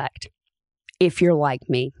 mad respect. If you're like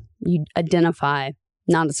me, you identify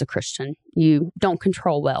not as a Christian, you don't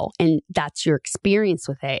control well, and that's your experience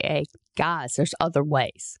with AA, guys, there's other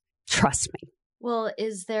ways. Trust me. Well,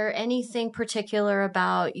 is there anything particular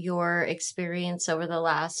about your experience over the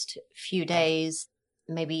last few days,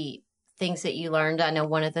 maybe things that you learned? I know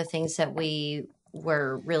one of the things that we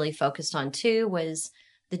were really focused on too was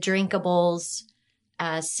the drinkables,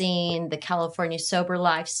 seeing the California sober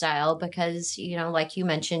lifestyle, because, you know, like you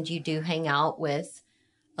mentioned, you do hang out with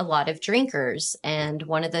a lot of drinkers. And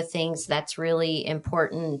one of the things that's really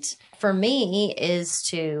important for me is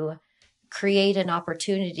to create an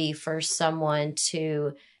opportunity for someone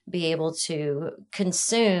to be able to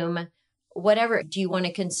consume whatever. Do you want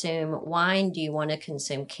to consume wine? Do you want to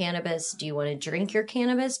consume cannabis? Do you want to drink your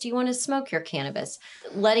cannabis? Do you want to smoke your cannabis?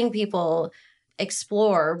 Letting people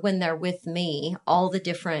explore, when they're with me, all the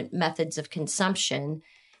different methods of consumption.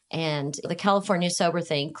 And the California sober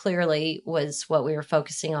thing clearly was what we were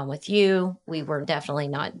focusing on with you. We were definitely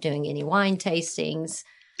not doing any wine tastings.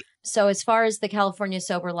 So as far as the California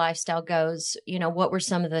sober lifestyle goes, you know, what were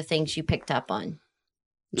some of the things you picked up on?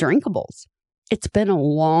 Drinkables. It's been a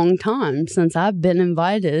long time since I've been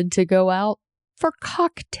invited to go out for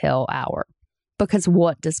cocktail hour. Because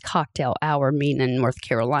what does cocktail hour mean in North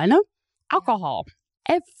Carolina? Alcohol.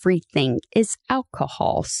 Everything is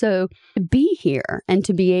alcohol. So to be here and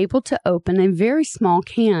to be able to open a very small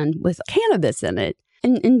can with cannabis in it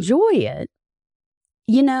and enjoy it,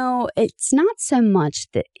 you know, it's not so much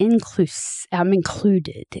that I'm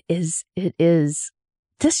included. This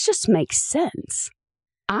just makes sense.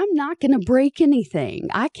 I'm not going to break anything.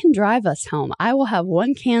 I can drive us home. I will have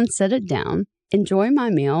one can, set it down, enjoy my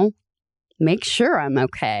meal, make sure I'm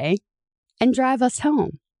okay, and drive us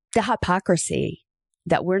home. The hypocrisy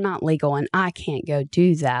that we're not legal and I can't go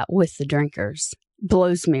do that with the drinkers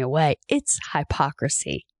blows me away. It's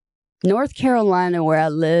hypocrisy. North Carolina, where I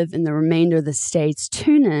live, and the remainder of the states,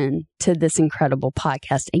 tune in to this incredible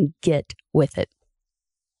podcast and get with it.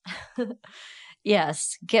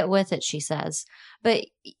 Yes, get with it, she says. But,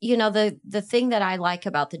 you know, the thing that I like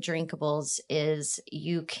about the drinkables is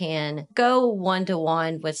you can go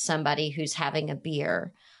one-to-one with somebody who's having a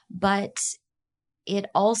beer, but it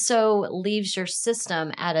also leaves your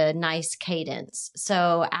system at a nice cadence.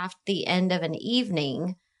 So after the end of an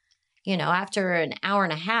evening, you know, after an hour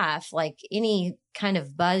and a half, like any kind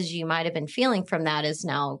of buzz you might have been feeling from that is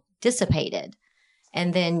now dissipated.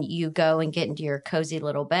 And then you go and get into your cozy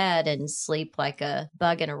little bed and sleep like a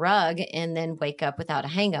bug in a rug and then wake up without a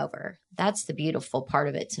hangover. That's the beautiful part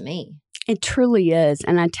of it to me. It truly is.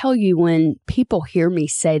 And I tell you, when people hear me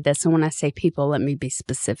say this, and when I say people, let me be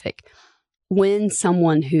specific. When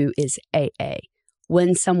someone who is AA,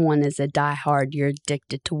 when someone is a diehard, you're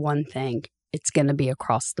addicted to one thing, it's going to be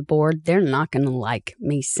across the board. They're not going to like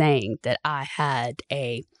me saying that I had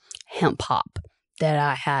a hemp hop, that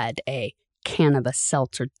I had a cannabis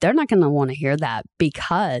seltzer. They're not going to want to hear that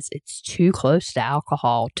because it's too close to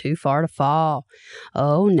alcohol, too far to fall.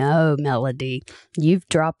 Oh no, Melody, you've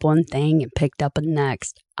dropped one thing and picked up a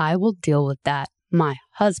next. I will deal with that. My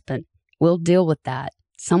husband will deal with that.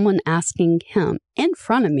 Someone asking him in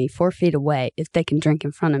front of me 4 feet away if they can drink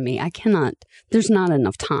in front of me. I cannot. There's not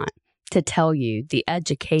enough time to tell you the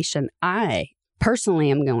education I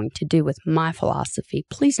personally am going to do with my philosophy.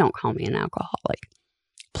 Please don't call me an alcoholic.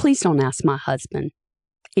 Please don't ask my husband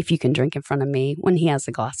if you can drink in front of me when he has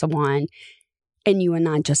a glass of wine and you and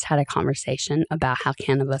I just had a conversation about how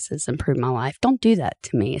cannabis has improved my life. Don't do that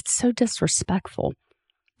to me. It's so disrespectful.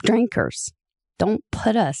 Drinkers, don't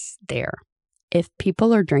put us there. If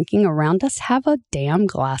people are drinking around us, have a damn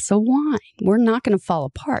glass of wine. We're not going to fall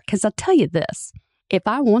apart. Because I'll tell you this, if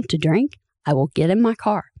I want to drink, I will get in my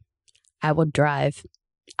car. I will drive,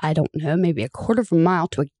 I don't know, maybe a quarter of a mile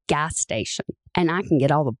to a gas station. And I can get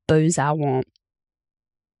all the booze I want.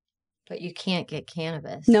 But you can't get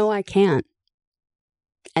cannabis. No, I can't.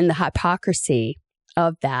 And the hypocrisy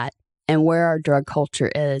of that and where our drug culture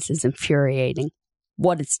is infuriating.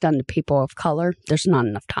 What it's done to people of color, there's not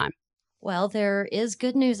enough time. Well, there is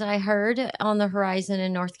good news I heard on the horizon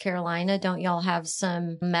in North Carolina. Don't y'all have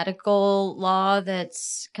some medical law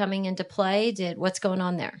that's coming into play? What's going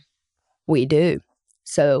on there? We do.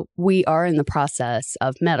 So we are in the process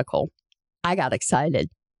of medical. I got excited.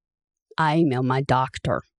 I emailed my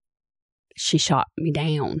doctor. She shot me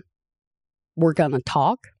down. We're going to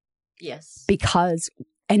talk. Yes. Because,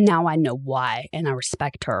 and now I know why, and I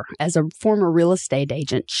respect her. As a former real estate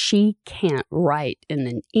agent, she can't write in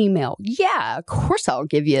an email, yeah, of course I'll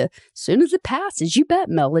give you, as soon as it passes, you bet,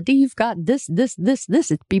 Melody, you've got this,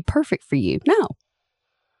 it'd be perfect for you. No.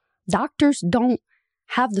 Doctors don't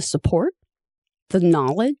have the support, the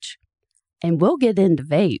knowledge, and we'll get into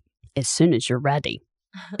vape as soon as you're ready.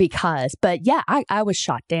 But yeah, I was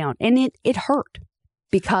shot down, and it hurt.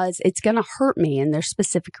 Because it's going to hurt me, and there's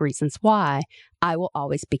specific reasons why I will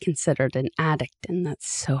always be considered an addict, and that's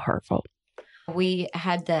so hurtful. We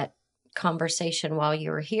had that conversation while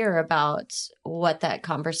you were here about what that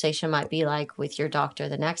conversation might be like with your doctor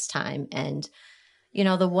the next time. And, you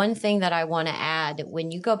know, the one thing that I want to add,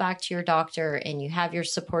 when you go back to your doctor and you have your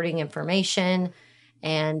supporting information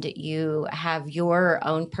and you have your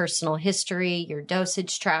own personal history, your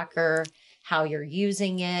dosage tracker, how you're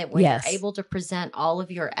using it, when you're able to present all of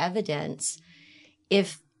your evidence,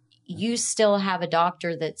 if you still have a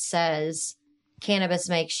doctor that says cannabis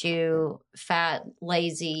makes you fat,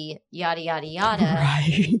 lazy, yada, yada, yada,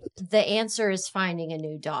 right, the answer is finding a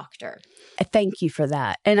new doctor. Thank you for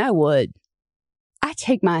that. And I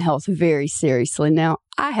take my health very seriously now.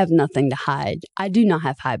 I have nothing to hide. I do not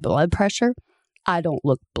have high blood pressure. I don't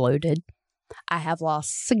look bloated. I have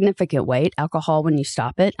lost significant weight. Alcohol, when you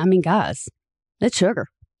stop it, I mean, guys, it's sugar.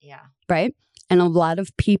 Yeah. Right? And a lot of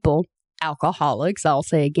people, alcoholics, I'll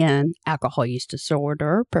say again, alcohol use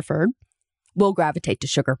disorder preferred, will gravitate to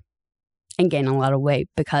sugar and gain a lot of weight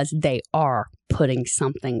because they are putting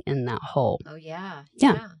something in that hole. Oh, yeah.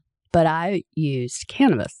 Yeah. But I used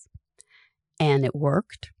cannabis and it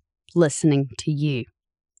worked listening to you.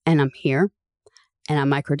 And I'm here. And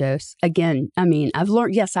I microdose. Again, I mean, I've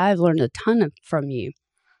learned a ton from you.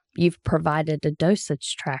 You've provided a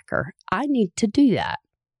dosage tracker. I need to do that.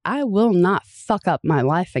 I will not fuck up my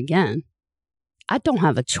life again. I don't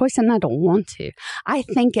have a choice and I don't want to. I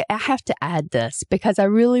think I have to add this because I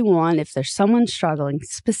really want, if there's someone struggling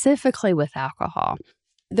specifically with alcohol,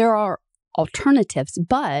 there are alternatives,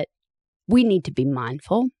 but we need to be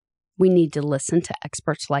mindful. We need to listen to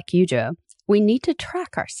experts like you, Joe. We need to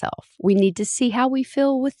track ourselves. We need to see how we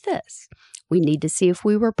feel with this. We need to see if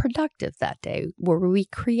we were productive that day. Were we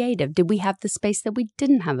creative? Did we have the space that we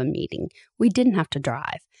didn't have a meeting? We didn't have to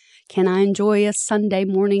drive. Can I enjoy a Sunday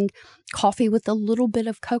morning coffee with a little bit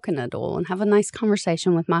of coconut oil and have a nice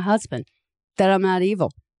conversation with my husband? That I'm not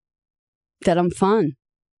evil. That I'm fun.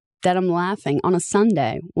 That I'm laughing on a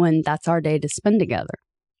Sunday when that's our day to spend together.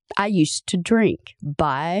 I used to drink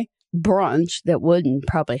by brunch that wouldn't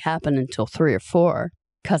probably happen until 3 or 4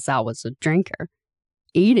 because I was a drinker.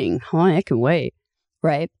 Eating, I can wait,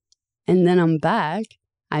 right? And then I'm back.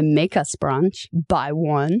 I make us brunch by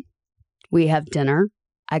 1. We have dinner.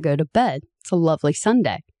 I go to bed. It's a lovely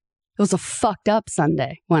Sunday. It was a fucked up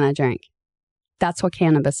Sunday when I drank. That's what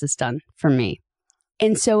cannabis has done for me.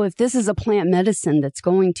 And so if this is a plant medicine that's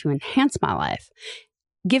going to enhance my life,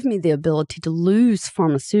 give me the ability to lose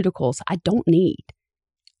pharmaceuticals I don't need,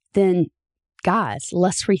 then guys,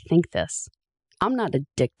 let's rethink this. I'm not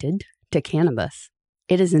addicted to cannabis.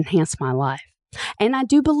 It has enhanced my life. And I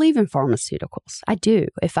do believe in pharmaceuticals. I do.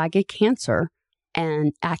 If I get cancer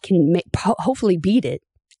and I can hopefully beat it,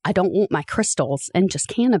 I don't want my crystals and just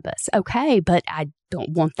cannabis. Okay, but I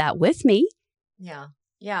don't want that with me. Yeah.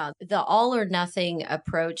 Yeah. The all or nothing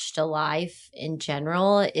approach to life in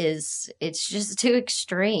general it's just too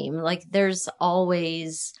extreme. Like there's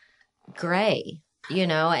always gray,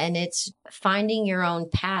 and it's finding your own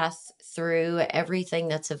path through everything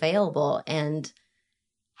that's available and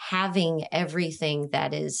having everything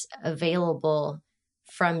that is available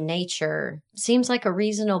from nature seems like a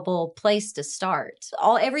reasonable place to start.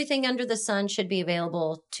 Everything under the sun should be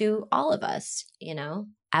available to all of us,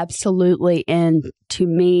 Absolutely. And to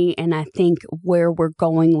me, and I think where we're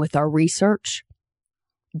going with our research,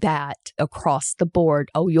 that across the board,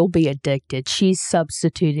 you'll be addicted. She's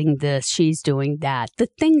substituting this. She's doing that. The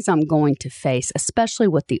things I'm going to face, especially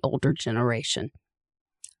with the older generation,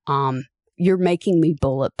 you're making me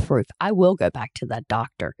bulletproof. I will go back to that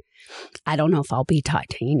doctor. I don't know if I'll be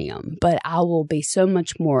titanium, but I will be so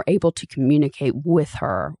much more able to communicate with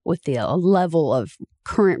her with the level of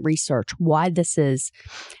current research, why this is.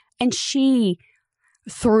 And she,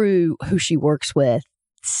 through who she works with,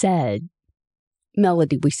 said,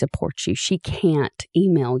 Melody, we support you. She can't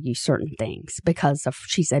email you certain things because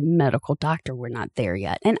she's a medical doctor. We're not there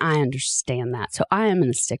yet. And I understand that. So I am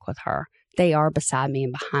going to stick with her. They are beside me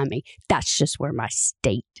and behind me. That's just where my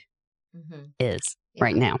state is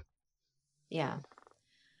right now. Yeah.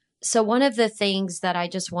 So one of the things that I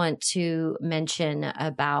just want to mention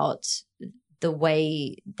about the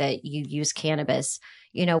way that you use cannabis,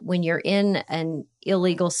 when you're in an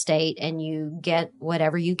illegal state and you get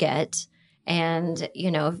whatever you get, and,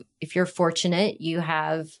 if you're fortunate, you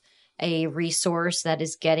have a resource that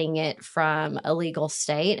is getting it from a legal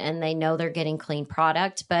state and they know they're getting clean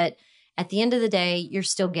product. But at the end of the day, you're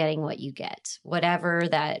still getting what you get. Whatever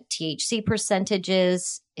that THC percentage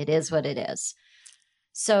is, it is what it is.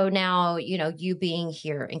 So now, you being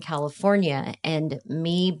here in California and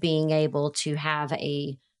me being able to have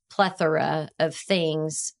a plethora of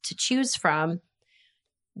things to choose from,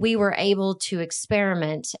 we were able to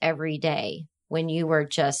experiment every day when you were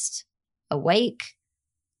just awake,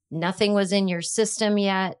 nothing was in your system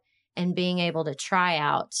yet, and being able to try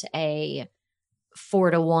out a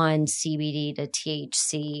 4-to-1 CBD to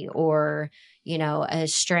THC or, a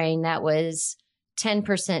strain that was 10%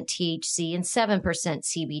 THC and 7%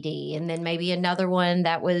 CBD. And then maybe another one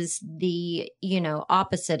that was the,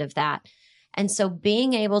 opposite of that. And so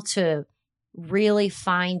being able to really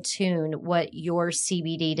fine tune what your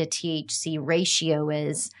CBD to THC ratio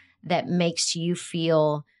is that makes you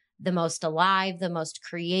feel the most alive, the most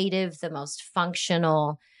creative, the most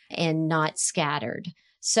functional, and not scattered.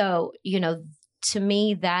 So, to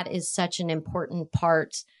me, that is such an important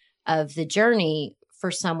part of the journey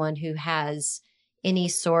for someone who has any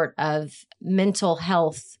sort of mental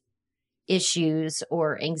health issues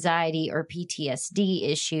or anxiety or PTSD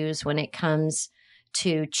issues when it comes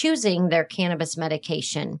to choosing their cannabis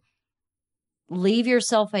medication. Leave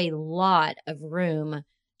yourself a lot of room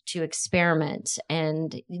to experiment.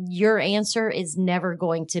 And your answer is never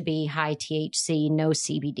going to be high THC, no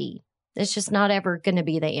CBD. It's just not ever going to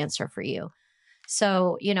be the answer for you.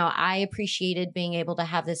 So, I appreciated being able to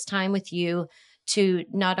have this time with you to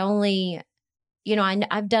not only,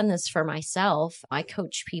 I've done this for myself. I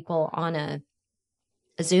coach people on a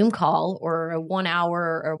Zoom call or a 1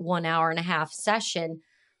 hour or 1 hour and a half session,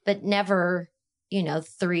 but never,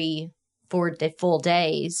 3-4 full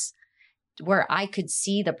days where I could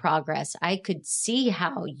see the progress. I could see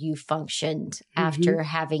how you functioned after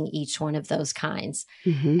having each one of those kinds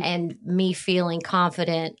and me feeling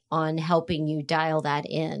confident on helping you dial that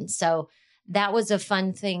in. So that was a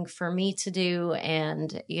fun thing for me to do.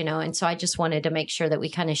 And, and so I just wanted to make sure that we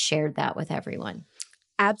kind of shared that with everyone.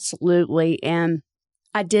 Absolutely. And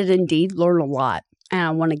I did indeed learn a lot. And I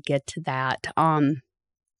want to get to that.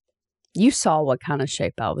 You saw what kind of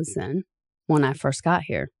shape I was in when I first got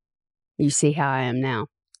here. You see how I am now.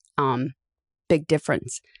 Big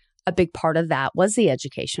difference. A big part of that was the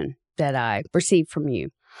education that I received from you.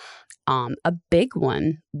 A big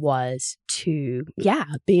one was to,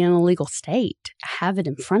 be in a legal state, have it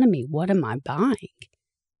in front of me. What am I buying?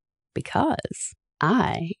 Because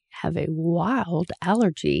I have a wild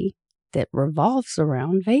allergy that revolves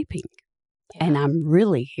around vaping. Yeah. And I'm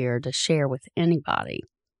really here to share with anybody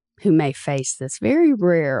who may face this very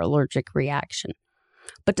rare allergic reaction.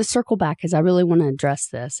 But to circle back, because I really want to address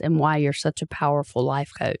this and why you're such a powerful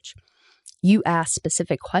life coach. You asked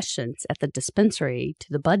specific questions at the dispensary to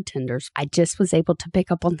the bud tenders. I just was able to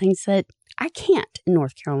pick up on things that I can't in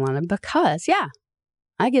North Carolina because,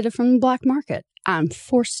 I get it from the black market. I'm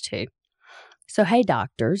forced to. So, hey,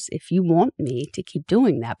 doctors, if you want me to keep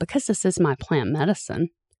doing that, because this is my plant medicine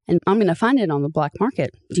and I'm going to find it on the black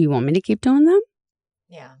market, do you want me to keep doing that?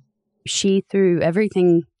 Yeah. She threw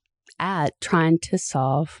everything at trying to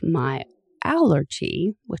solve my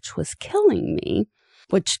allergy, which was killing me,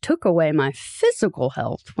 which took away my physical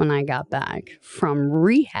health when I got back from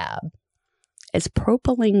rehab, is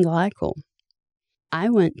propylene glycol. I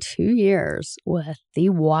went 2 years with the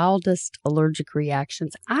wildest allergic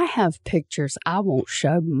reactions. I have pictures I won't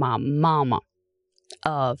show my mama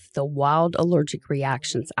of the wild allergic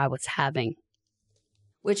reactions I was having.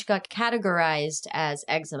 Which got categorized as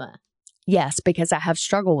eczema. Yes, because I have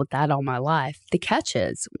struggled with that all my life. The catch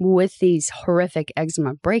is, with these horrific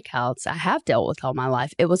eczema breakouts I have dealt with all my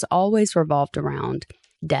life, it was always revolved around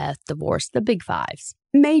death, divorce, the big fives,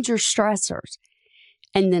 major stressors.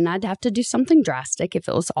 And then I'd have to do something drastic. If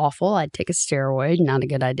it was awful, I'd take a steroid. Not a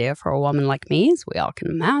good idea for a woman like me, as we all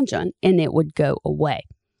can imagine, and it would go away.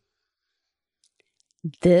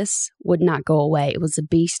 This would not go away. It was a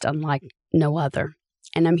beast unlike no other.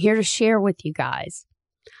 And I'm here to share with you guys.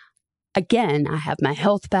 Again, I have my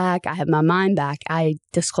health back. I have my mind back. I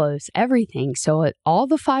disclose everything. So at all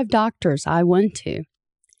the 5 doctors I went to,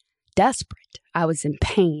 desperate. I was in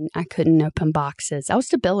pain. I couldn't open boxes. I was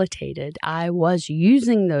debilitated. I was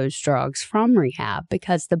using those drugs from rehab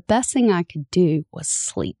because the best thing I could do was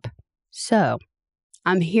sleep. So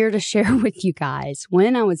I'm here to share with you guys,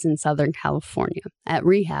 when I was in Southern California at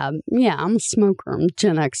rehab, yeah, I'm a smoker. I'm a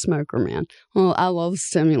Gen X smoker, man. Well, I love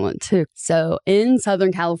stimulant too. So in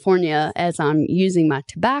Southern California, as I'm using my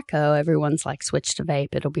tobacco, everyone's like, switch to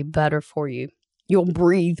vape. It'll be better for you. You'll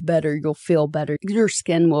breathe better. You'll feel better. Your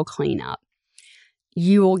skin will clean up.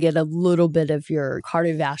 You will get a little bit of your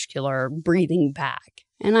cardiovascular breathing back.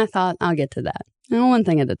 And I thought, I'll get to that. One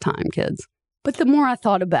thing at a time, kids. But the more I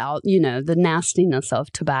thought about, the nastiness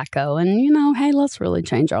of tobacco and, hey, let's really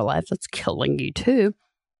change our life. That's killing you too.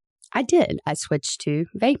 I did. I switched to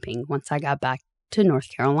vaping once I got back to North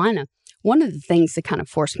Carolina. One of the things that kind of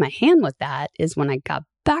forced my hand with that is when I got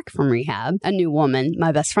back from rehab, a new woman,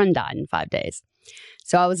 my best friend, died in 5 days.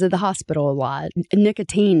 So I was at the hospital a lot.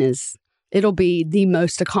 Nicotine it'll be the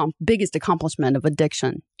biggest accomplishment of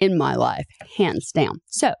addiction in my life, hands down.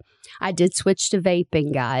 So I did switch to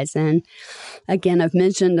vaping, guys. And again, I've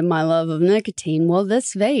mentioned my love of nicotine. Well,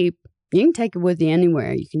 this vape, you can take it with you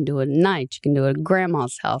anywhere. You can do it at night. You can do it at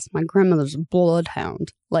grandma's house. My grandmother's a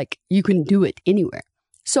bloodhound. Like, you can do it anywhere.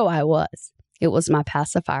 So I was. It was my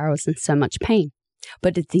pacifier. I was in so much pain.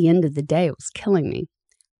 But at the end of the day, it was killing me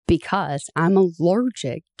because I'm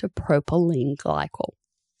allergic to propylene glycol.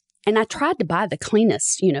 And I tried to buy the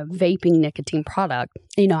cleanest, vaping nicotine product.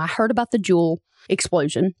 I heard about the Juul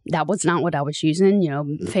explosion. That was not what I was using.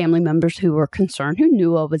 Family members who were concerned, who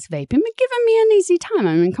knew I was vaping, but giving me an easy time.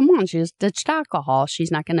 I mean, come on, she just ditched alcohol.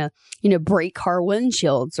 She's not going to, break car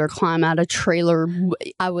windshields or climb out a trailer.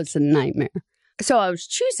 I was a nightmare. So I was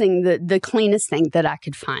choosing the cleanest thing that I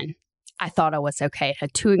could find. I thought I was okay. It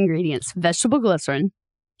had 2 ingredients, vegetable glycerin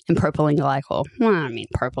and propylene glycol.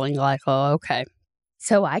 Propylene glycol, okay.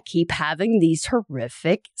 So I keep having these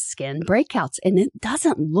horrific skin breakouts, and it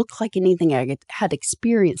doesn't look like anything I had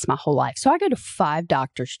experienced my whole life. So I go to 5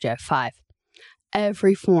 doctors, Joe, 5.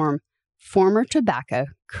 Every former tobacco,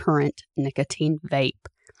 current nicotine vape.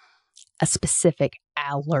 A specific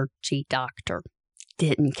allergy doctor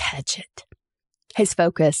didn't catch it. His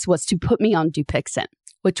focus was to put me on Dupixent,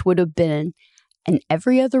 which would have been an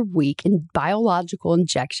every other week biological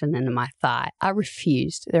injection into my thigh. I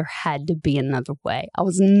refused. There had to be another way. I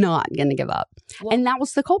was not going to give up. Well, and that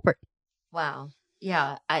was the culprit. Wow.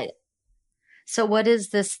 Yeah. So what is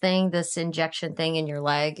this injection thing in your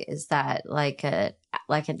leg? Is that like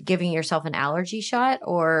giving yourself an allergy shot,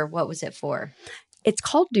 or what was it for? It's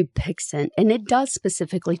called Dupixent, and it does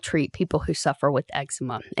specifically treat people who suffer with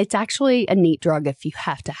eczema. It's actually a neat drug if you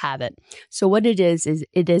have to have it. So what it is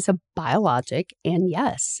it is a biologic, and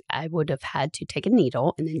yes, I would have had to take a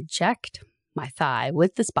needle and inject my thigh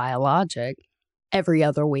with this biologic every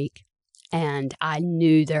other week, and I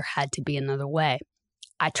knew there had to be another way.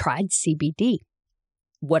 I tried CBD,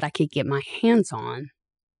 what I could get my hands on.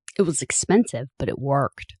 It was expensive, but it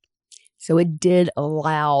worked. So it did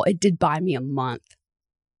buy me a month.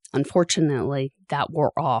 Unfortunately, that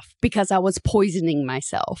wore off because I was poisoning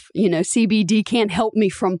myself. CBD can't help me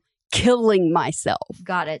from killing myself.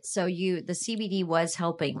 Got it. So the CBD was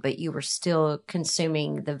helping, but you were still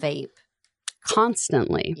consuming the vape.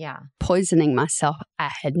 Constantly. Yeah. Poisoning myself.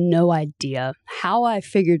 I had no idea how I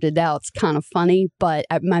figured it out. It's kind of funny, but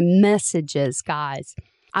my message is, guys,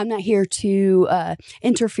 I'm not here to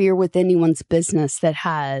interfere with anyone's business that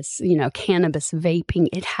has, cannabis vaping.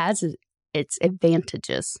 It has its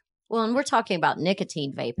advantages. Well, and we're talking about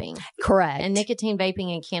nicotine vaping. Correct. And nicotine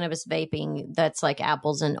vaping and cannabis vaping, that's like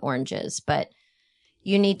apples and oranges. But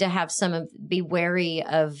you need to have be wary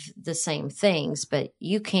of the same things. But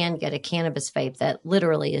you can get a cannabis vape that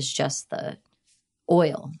literally is just the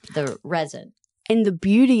oil, the resin. And the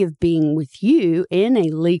beauty of being with you in a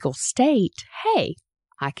legal state, hey,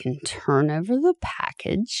 I can turn over the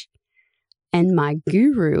package and my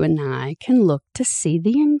guru and I can look to see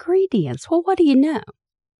the ingredients. Well, what do you know?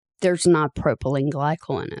 There's not propylene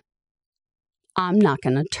glycol in it. I'm not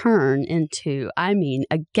going to turn into,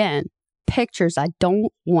 again, pictures I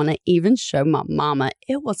don't want to even show my mama.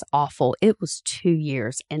 It was awful. It was 2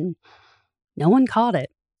 years and no one caught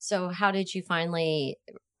it. So how did you finally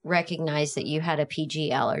recognize that you had a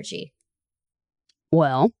PG allergy?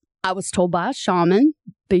 Well, I was told by a shaman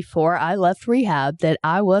before I left rehab that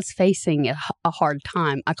I was facing a hard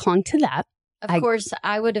time. I clung to that. Of course,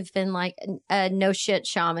 I would have been like, no shit,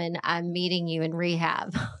 shaman, I'm meeting you in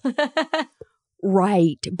rehab.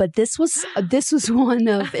 Right. But this was one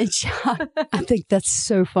of, I think that's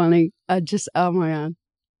so funny. Oh my God.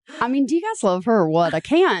 I mean, do you guys love her or what? I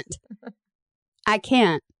can't.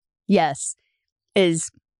 Yes.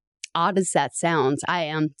 As odd as that sounds, I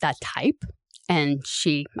am that type. And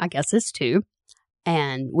she, I guess, is too.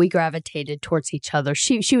 And we gravitated towards each other.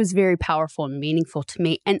 She was very powerful and meaningful to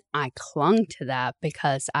me. And I clung to that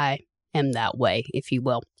because I am that way, if you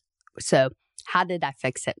will. So how did I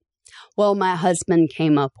fix it? Well, my husband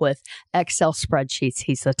came up with Excel spreadsheets.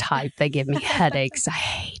 He's the type. They give me headaches. I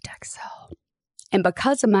hate Excel. And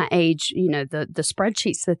because of my age, the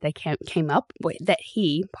spreadsheets that they came up with,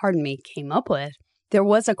 came up with, there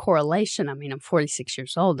was a correlation. I mean, I'm 46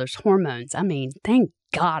 years old. There's hormones. I mean, thank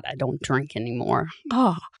God I don't drink anymore.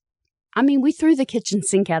 Oh, I mean, we threw the kitchen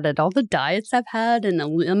sink at it. All the diets I've had and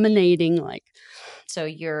eliminating So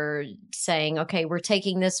you're saying, okay, we're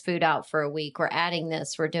taking this food out for a week. We're adding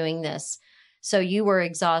this. We're doing this. So you were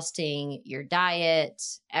exhausting your diet,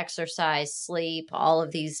 exercise, sleep, all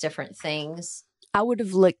of these different things. I would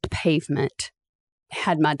have licked pavement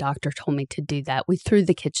had my doctor told me to do that. We threw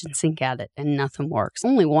the kitchen sink at it and nothing works.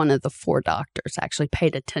 Only one of the 4 doctors actually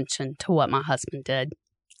paid attention to what my husband did.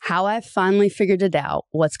 How I finally figured it out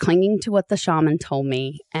was clinging to what the shaman told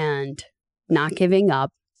me and not giving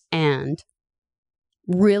up and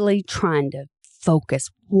really trying to focus.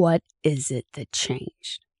 What is it that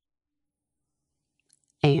changed?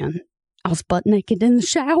 And I was butt naked in the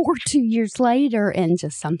shower 2 years later and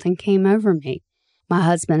just something came over me. My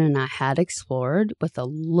husband and I had explored with a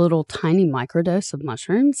little tiny microdose of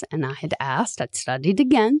mushrooms, and I'd studied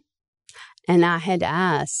again, and I had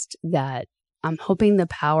asked that I'm hoping the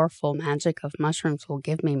powerful magic of mushrooms will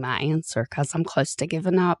give me my answer because I'm close to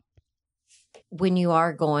giving up. When you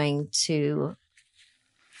are going to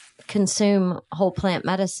consume whole plant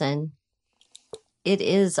medicine, it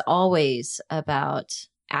is always about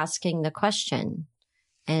asking the question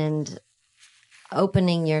and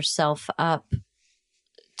opening yourself up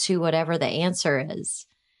to whatever the answer is.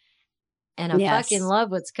 And I fucking love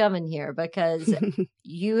what's coming here because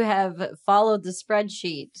you have followed the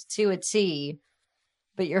spreadsheet to a T,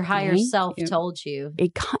 but your higher self told you.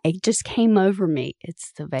 It just came over me.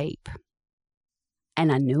 It's the vape.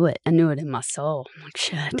 And I knew it. I knew it in my soul. I'm like,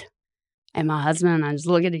 shit. And my husband and I just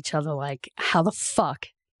look at each other like, how the fuck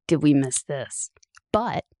did we miss this?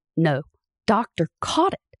 But no, doctor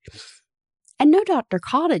caught it. And no doctor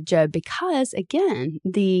caught it, Joe, because, again,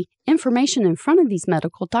 the information in front of these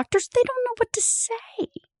medical doctors, they don't know what to say.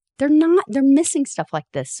 They're missing stuff like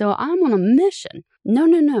this. So I'm on a mission. No,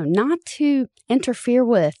 not to interfere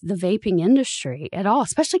with the vaping industry at all,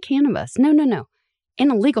 especially cannabis. No.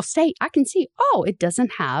 In a legal state, I can see, it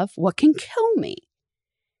doesn't have what can kill me.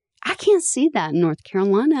 I can't see that in North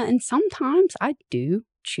Carolina. And sometimes I do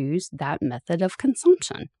choose that method of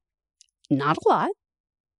consumption. Not a lot.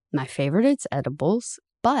 My favorite is edibles,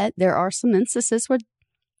 but there are some instances where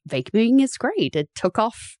vaping is great. It took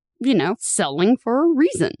off, selling for a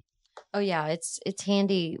reason. Oh yeah, it's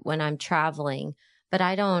handy when I'm traveling, but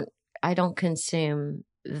I don't consume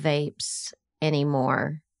vapes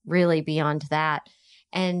anymore, really beyond that.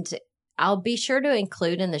 And I'll be sure to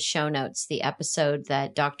include in the show notes the episode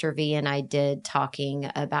that Dr. V and I did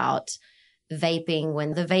talking about vaping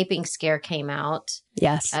when the vaping scare came out.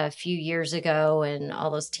 Yes. A few years ago, and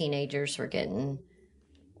all those teenagers were getting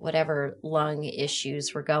whatever lung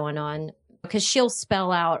issues were going on, because she'll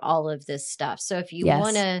spell out all of this stuff. So if you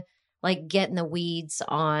want to get in the weeds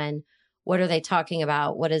on what are they talking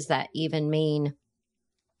about, what does that even mean,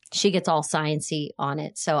 She gets all sciencey on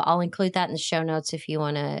it. So I'll include that in the show notes if you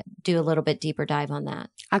want to do a little bit deeper dive on that.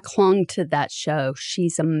 I clung to that show.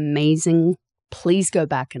 She's amazing. Please go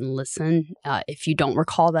back and listen. If you don't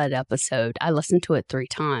recall that episode, I listened to it 3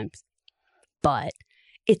 times. But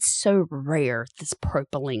it's so rare, this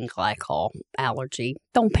propylene glycol allergy.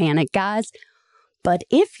 Don't panic, guys. But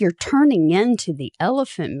if you're turning into the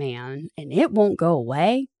elephant man and it won't go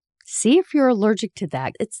away, see if you're allergic to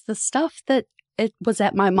that. It's the stuff that it was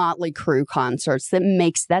at my Motley Crue concerts that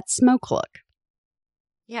makes that smoke look.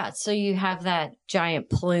 Yeah, so you have that giant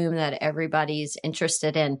plume that everybody's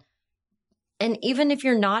interested in. And even if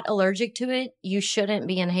you're not allergic to it, you shouldn't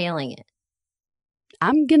be inhaling it.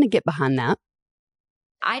 I'm going to get behind that.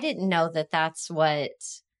 I didn't know that that's what,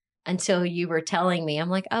 until you were telling me. I'm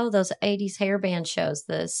like, oh, those 80s hairband shows,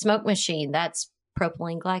 the smoke machine, that's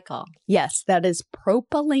propylene glycol. Yes, that is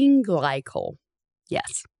propylene glycol.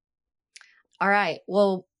 Yes. All right.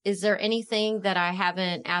 Well, is there anything that I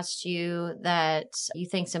haven't asked you that you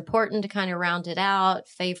think is important to kind of round it out?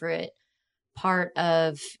 Favorite part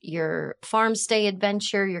of your farm stay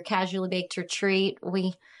adventure, your casually baked retreat?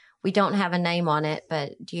 We don't have a name on it,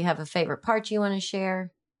 but do you have a favorite part you want to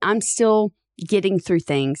share? I'm still getting through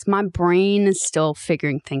things. My brain is still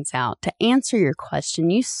figuring things out. To answer your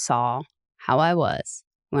question, you saw how I was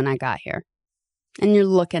when I got here, and you're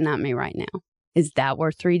looking at me right now. Is that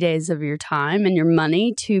worth 3 days of your time and your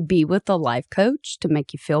money to be with a life coach, to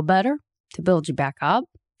make you feel better, to build you back up,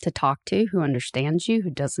 to talk to, who understands you,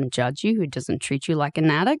 who doesn't judge you, who doesn't treat you like an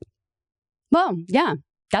addict? Well, yeah,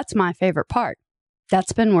 that's my favorite part.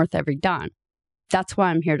 That's been worth every dime. That's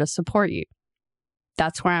why I'm here to support you.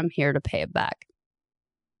 That's why I'm here to pay it back.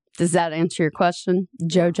 Does that answer your question,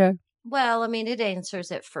 JoJo? Well, I mean, it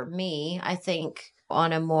answers it for me. I think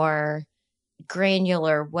on a more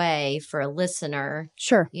granular way for a listener.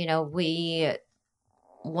 Sure. You know,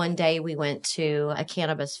 one day we went to a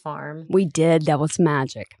cannabis farm. We did. That was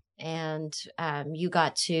magic. And you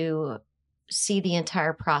got to see the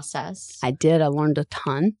entire process. I did. I learned a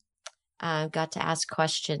ton. Got to ask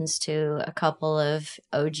questions to a couple of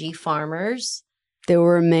OG farmers. They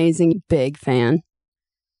were amazing. Big fan.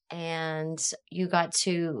 And you got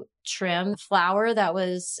to trim flower that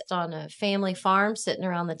was on a family farm sitting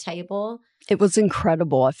around the table. It was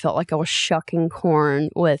incredible. I felt like I was shucking corn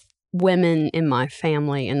with women in my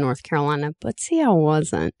family in North Carolina. But see, I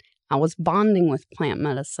wasn't. I was bonding with plant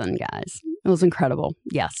medicine, guys. It was incredible.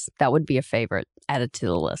 Yes, that would be a favorite. Added to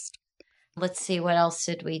the list. Let's see, what else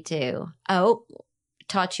did we do? Oh,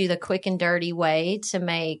 taught you the quick and dirty way to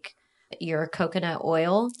make your coconut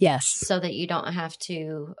oil. Yes. So that you don't have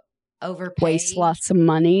to overpay. Waste lots of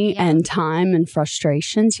money and time and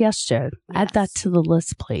frustrations. Yes, Joe. Yes. Add that to the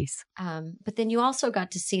list, please. But then you also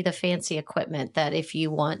got to see the fancy equipment that if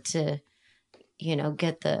you want to,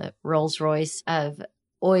 get the Rolls Royce of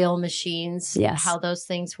oil machines, how those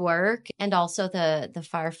things work. And also the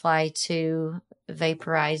Firefly 2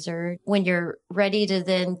 vaporizer. When you're ready to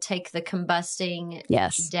then take the combusting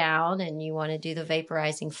down and you want to do the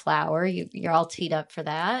vaporizing flower, you're all teed up for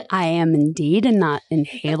that. I am indeed, and not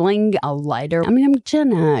inhaling a lighter. I mean, I'm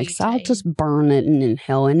Gen X. I'll just burn it and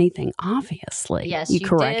inhale anything, obviously. Yes, you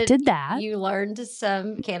corrected that. You learned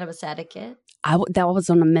some cannabis etiquette. That was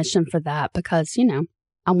on a mission for that because,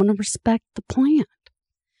 I want to respect the plant.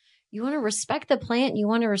 You want to respect the plant. You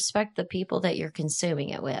want to respect the people that you're consuming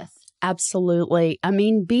it with. Absolutely. I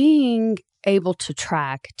mean, being able to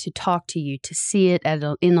track, to talk to you, to see it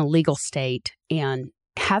in a legal state and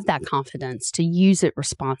have that confidence to use it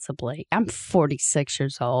responsibly. I'm 46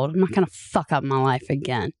 years old. I'm not going to fuck up my life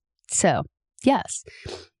again. So, yes,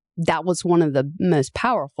 that was one of the most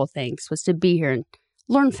powerful things, was to be here and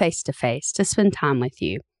learn face to face, to spend time with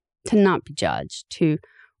you, to not be judged, to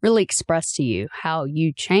really express to you how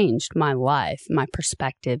you changed my life, my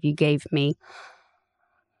perspective. You gave me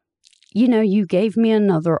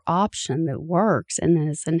another option that works and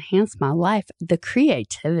has enhanced my life. The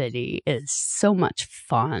creativity is so much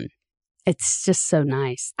fun. It's just so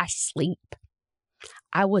nice. I sleep.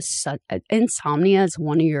 Insomnia is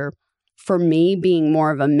for me, being more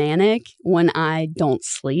of a manic when I don't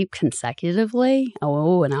sleep consecutively.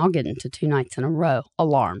 Oh, and I'll get into 2 nights in a row.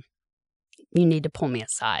 Alarm. You need to pull me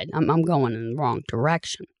aside. I'm going in the wrong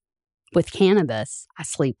direction. With cannabis, I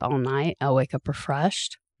sleep all night. I wake up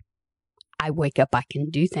refreshed. I wake up, I can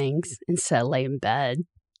do things instead of lay in bed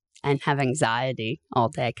and have anxiety all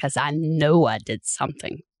day because I know I did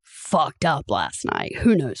something fucked up last night.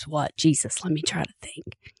 Who knows what? Jesus, let me try to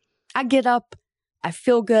think. I get up. I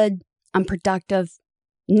feel good. I'm productive.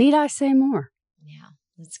 Need I say more? Yeah,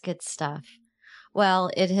 that's good stuff. Well,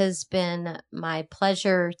 it has been my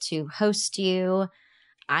pleasure to host you.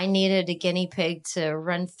 I needed a guinea pig to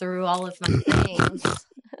run through all of my things.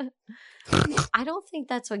 I don't think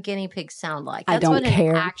that's what guinea pigs sound like. That's what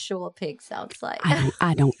an actual pig sounds like.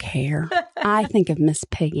 I don't care. I think of Miss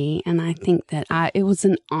Piggy, and I think that it was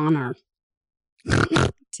an honor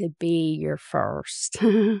to be your first.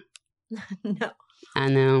 No. I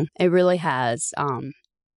know. It really has.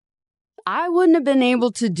 I wouldn't have been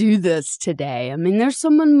able to do this today. I mean, there's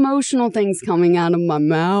some emotional things coming out of my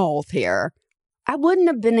mouth here. I wouldn't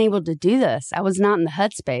have been able to do this. I was not in the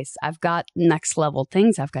headspace. I've got next level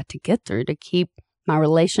things I've got to get through to keep my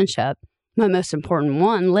relationship, my most important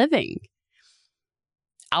one, living.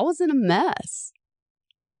 I was in a mess.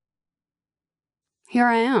 Here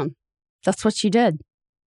I am. That's what you did.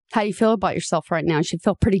 How do you feel about yourself right now? You should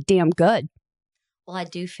feel pretty damn good. Well, I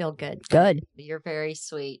do feel good. Good. You're very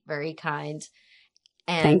sweet, very kind.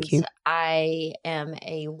 And thank you. I am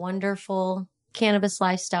a wonderful cannabis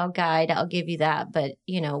lifestyle guide. I'll give you that. But,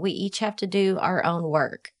 we each have to do our own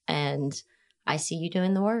work. And I see you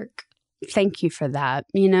doing the work. Thank you for that.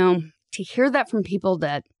 To hear that from people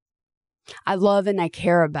that I love and I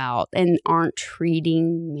care about and aren't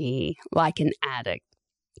treating me like an addict.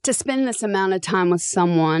 To spend this amount of time with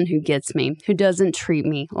someone who gets me, who doesn't treat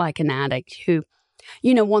me like an addict, who,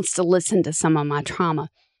 wants to listen to some of my trauma.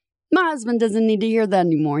 My husband doesn't need to hear that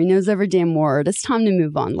anymore. He knows every damn word. It's time to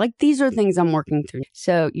move on. Like, these are things I'm working through.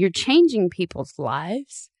 So you're changing people's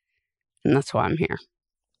lives, and that's why I'm here.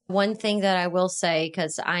 One thing that I will say,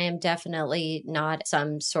 because I am definitely not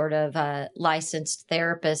some sort of licensed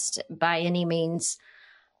therapist by any means,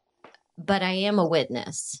 but I am a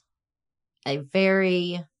witness, a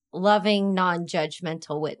very loving,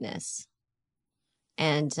 non-judgmental witness.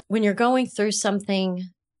 And when you're going through something,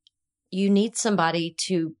 you need somebody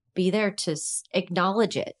to be there to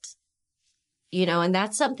acknowledge it, and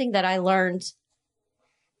that's something that I learned,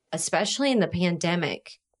 especially in the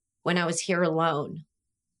pandemic when I was here alone.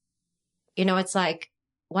 It's like,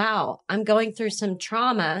 wow, I'm going through some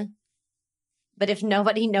trauma, but if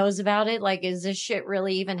nobody knows about it, like, is this shit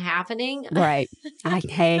really even happening? Right. I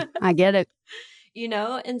get it.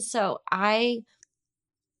 And so I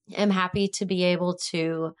am happy to be able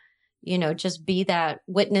to, just be that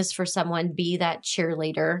witness for someone, be that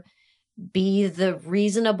cheerleader, be the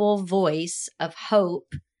reasonable voice of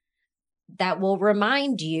hope that will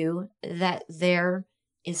remind you that there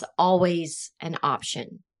is always an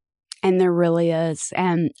option. And there really is.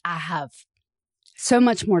 And I have so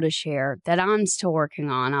much more to share that I'm still working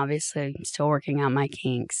on. Obviously, I'm still working out my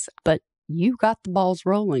kinks, but you got the balls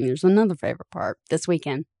rolling. There's another favorite part this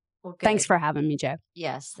weekend. Well, thanks for having me, Jo.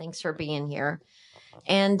 Yes, thanks for being here.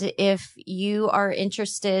 And if you are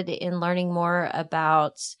interested in learning more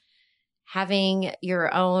about having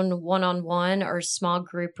your own one-on-one or small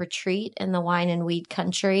group retreat in the wine and weed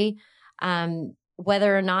country,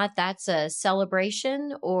 whether or not that's a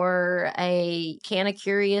celebration or a Canna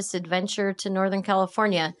Curious adventure to Northern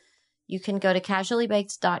California, you can go to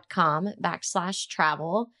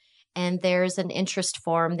casuallybaked.com/travel. And there's an interest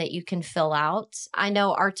form that you can fill out. I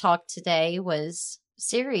know our talk today was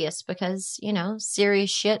serious because, serious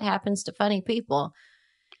shit happens to funny people.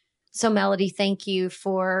 So, Melody, thank you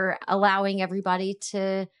for allowing everybody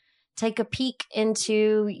to take a peek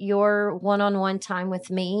into your one-on-one time with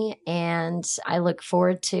me. And I look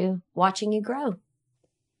forward to watching you grow.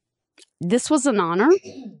 This was an honor.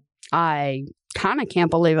 I kind of can't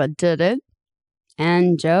believe I did it.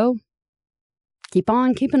 And Jo, keep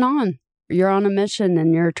on keeping on. You're on a mission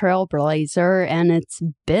and you're a trailblazer. And it's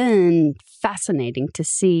been fascinating to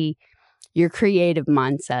see your creative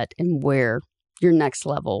mindset and where your next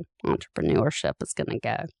level entrepreneurship is going to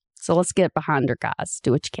go. So let's get behind her, guys.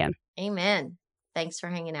 Do what you can. Amen. Thanks for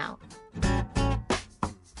hanging out.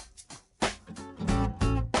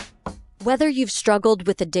 Whether you've struggled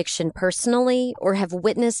with addiction personally or have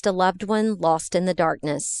witnessed a loved one lost in the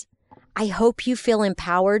darkness, I hope you feel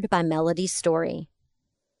empowered by Melody's story.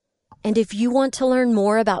 And if you want to learn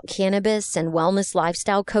more about cannabis and wellness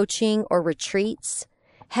lifestyle coaching or retreats,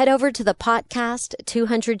 head over to the podcast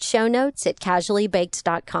 200 show notes at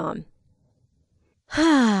casuallybaked.com.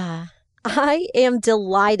 I am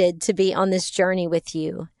delighted to be on this journey with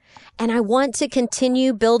you, and I want to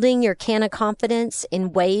continue building your canna confidence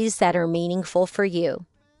in ways that are meaningful for you.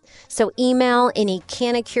 So email any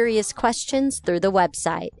Canna Curious questions through the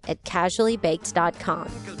website at casuallybaked.com.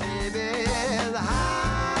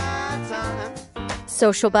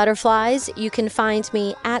 Social Butterflies, you can find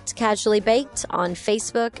me at Casually Baked on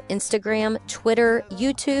Facebook, Instagram, Twitter,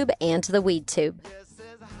 YouTube, and the WeedTube.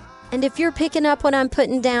 And if you're picking up what I'm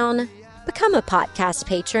putting down, become a podcast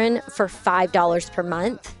patron for $5 per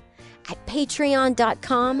month at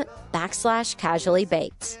patreon.com /Casually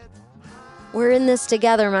Baked. We're in this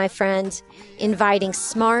together, my friend, inviting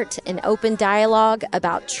smart and open dialogue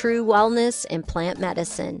about true wellness and plant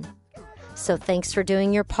medicine. So thanks for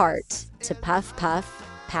doing your part to puff, puff,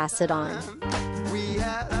 pass it on. We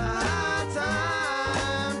had a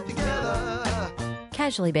time together.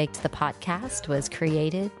 Casually Baked, the podcast, was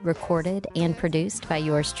created, recorded, and produced by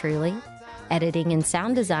yours truly. Editing and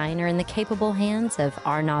sound design are in the capable hands of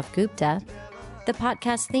Arnav Gupta. The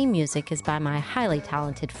podcast theme music is by my highly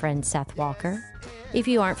talented friend Seth Walker. If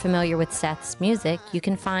you aren't familiar with Seth's music, you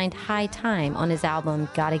can find High Time on his album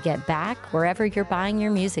Gotta Get Back wherever you're buying your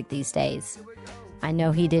music these days. I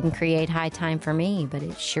know he didn't create High Time for me, but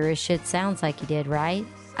it sure as shit sounds like he did, right?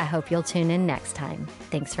 I hope you'll tune in next time.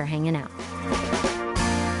 Thanks for hanging out.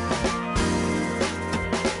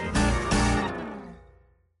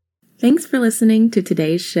 Thanks for listening to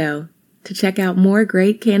today's show. To check out more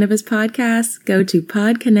great cannabis podcasts, go to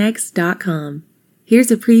podconnects.com.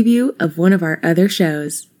 Here's a preview of one of our other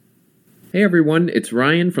shows. Hey everyone, it's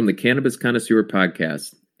Ryan from the Cannabis Connoisseur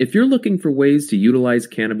Podcast. If you're looking for ways to utilize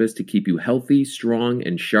cannabis to keep you healthy, strong,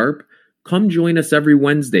 and sharp, come join us every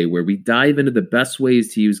Wednesday where we dive into the best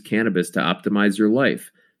ways to use cannabis to optimize your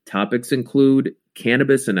life. Topics include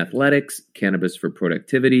cannabis and athletics, cannabis for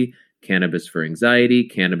productivity, cannabis for anxiety,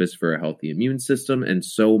 cannabis for a healthy immune system, and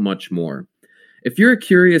so much more. If you're a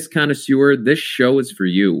curious connoisseur, this show is for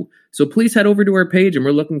you. So please head over to our page and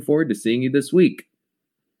we're looking forward to seeing you this week.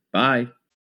 Bye.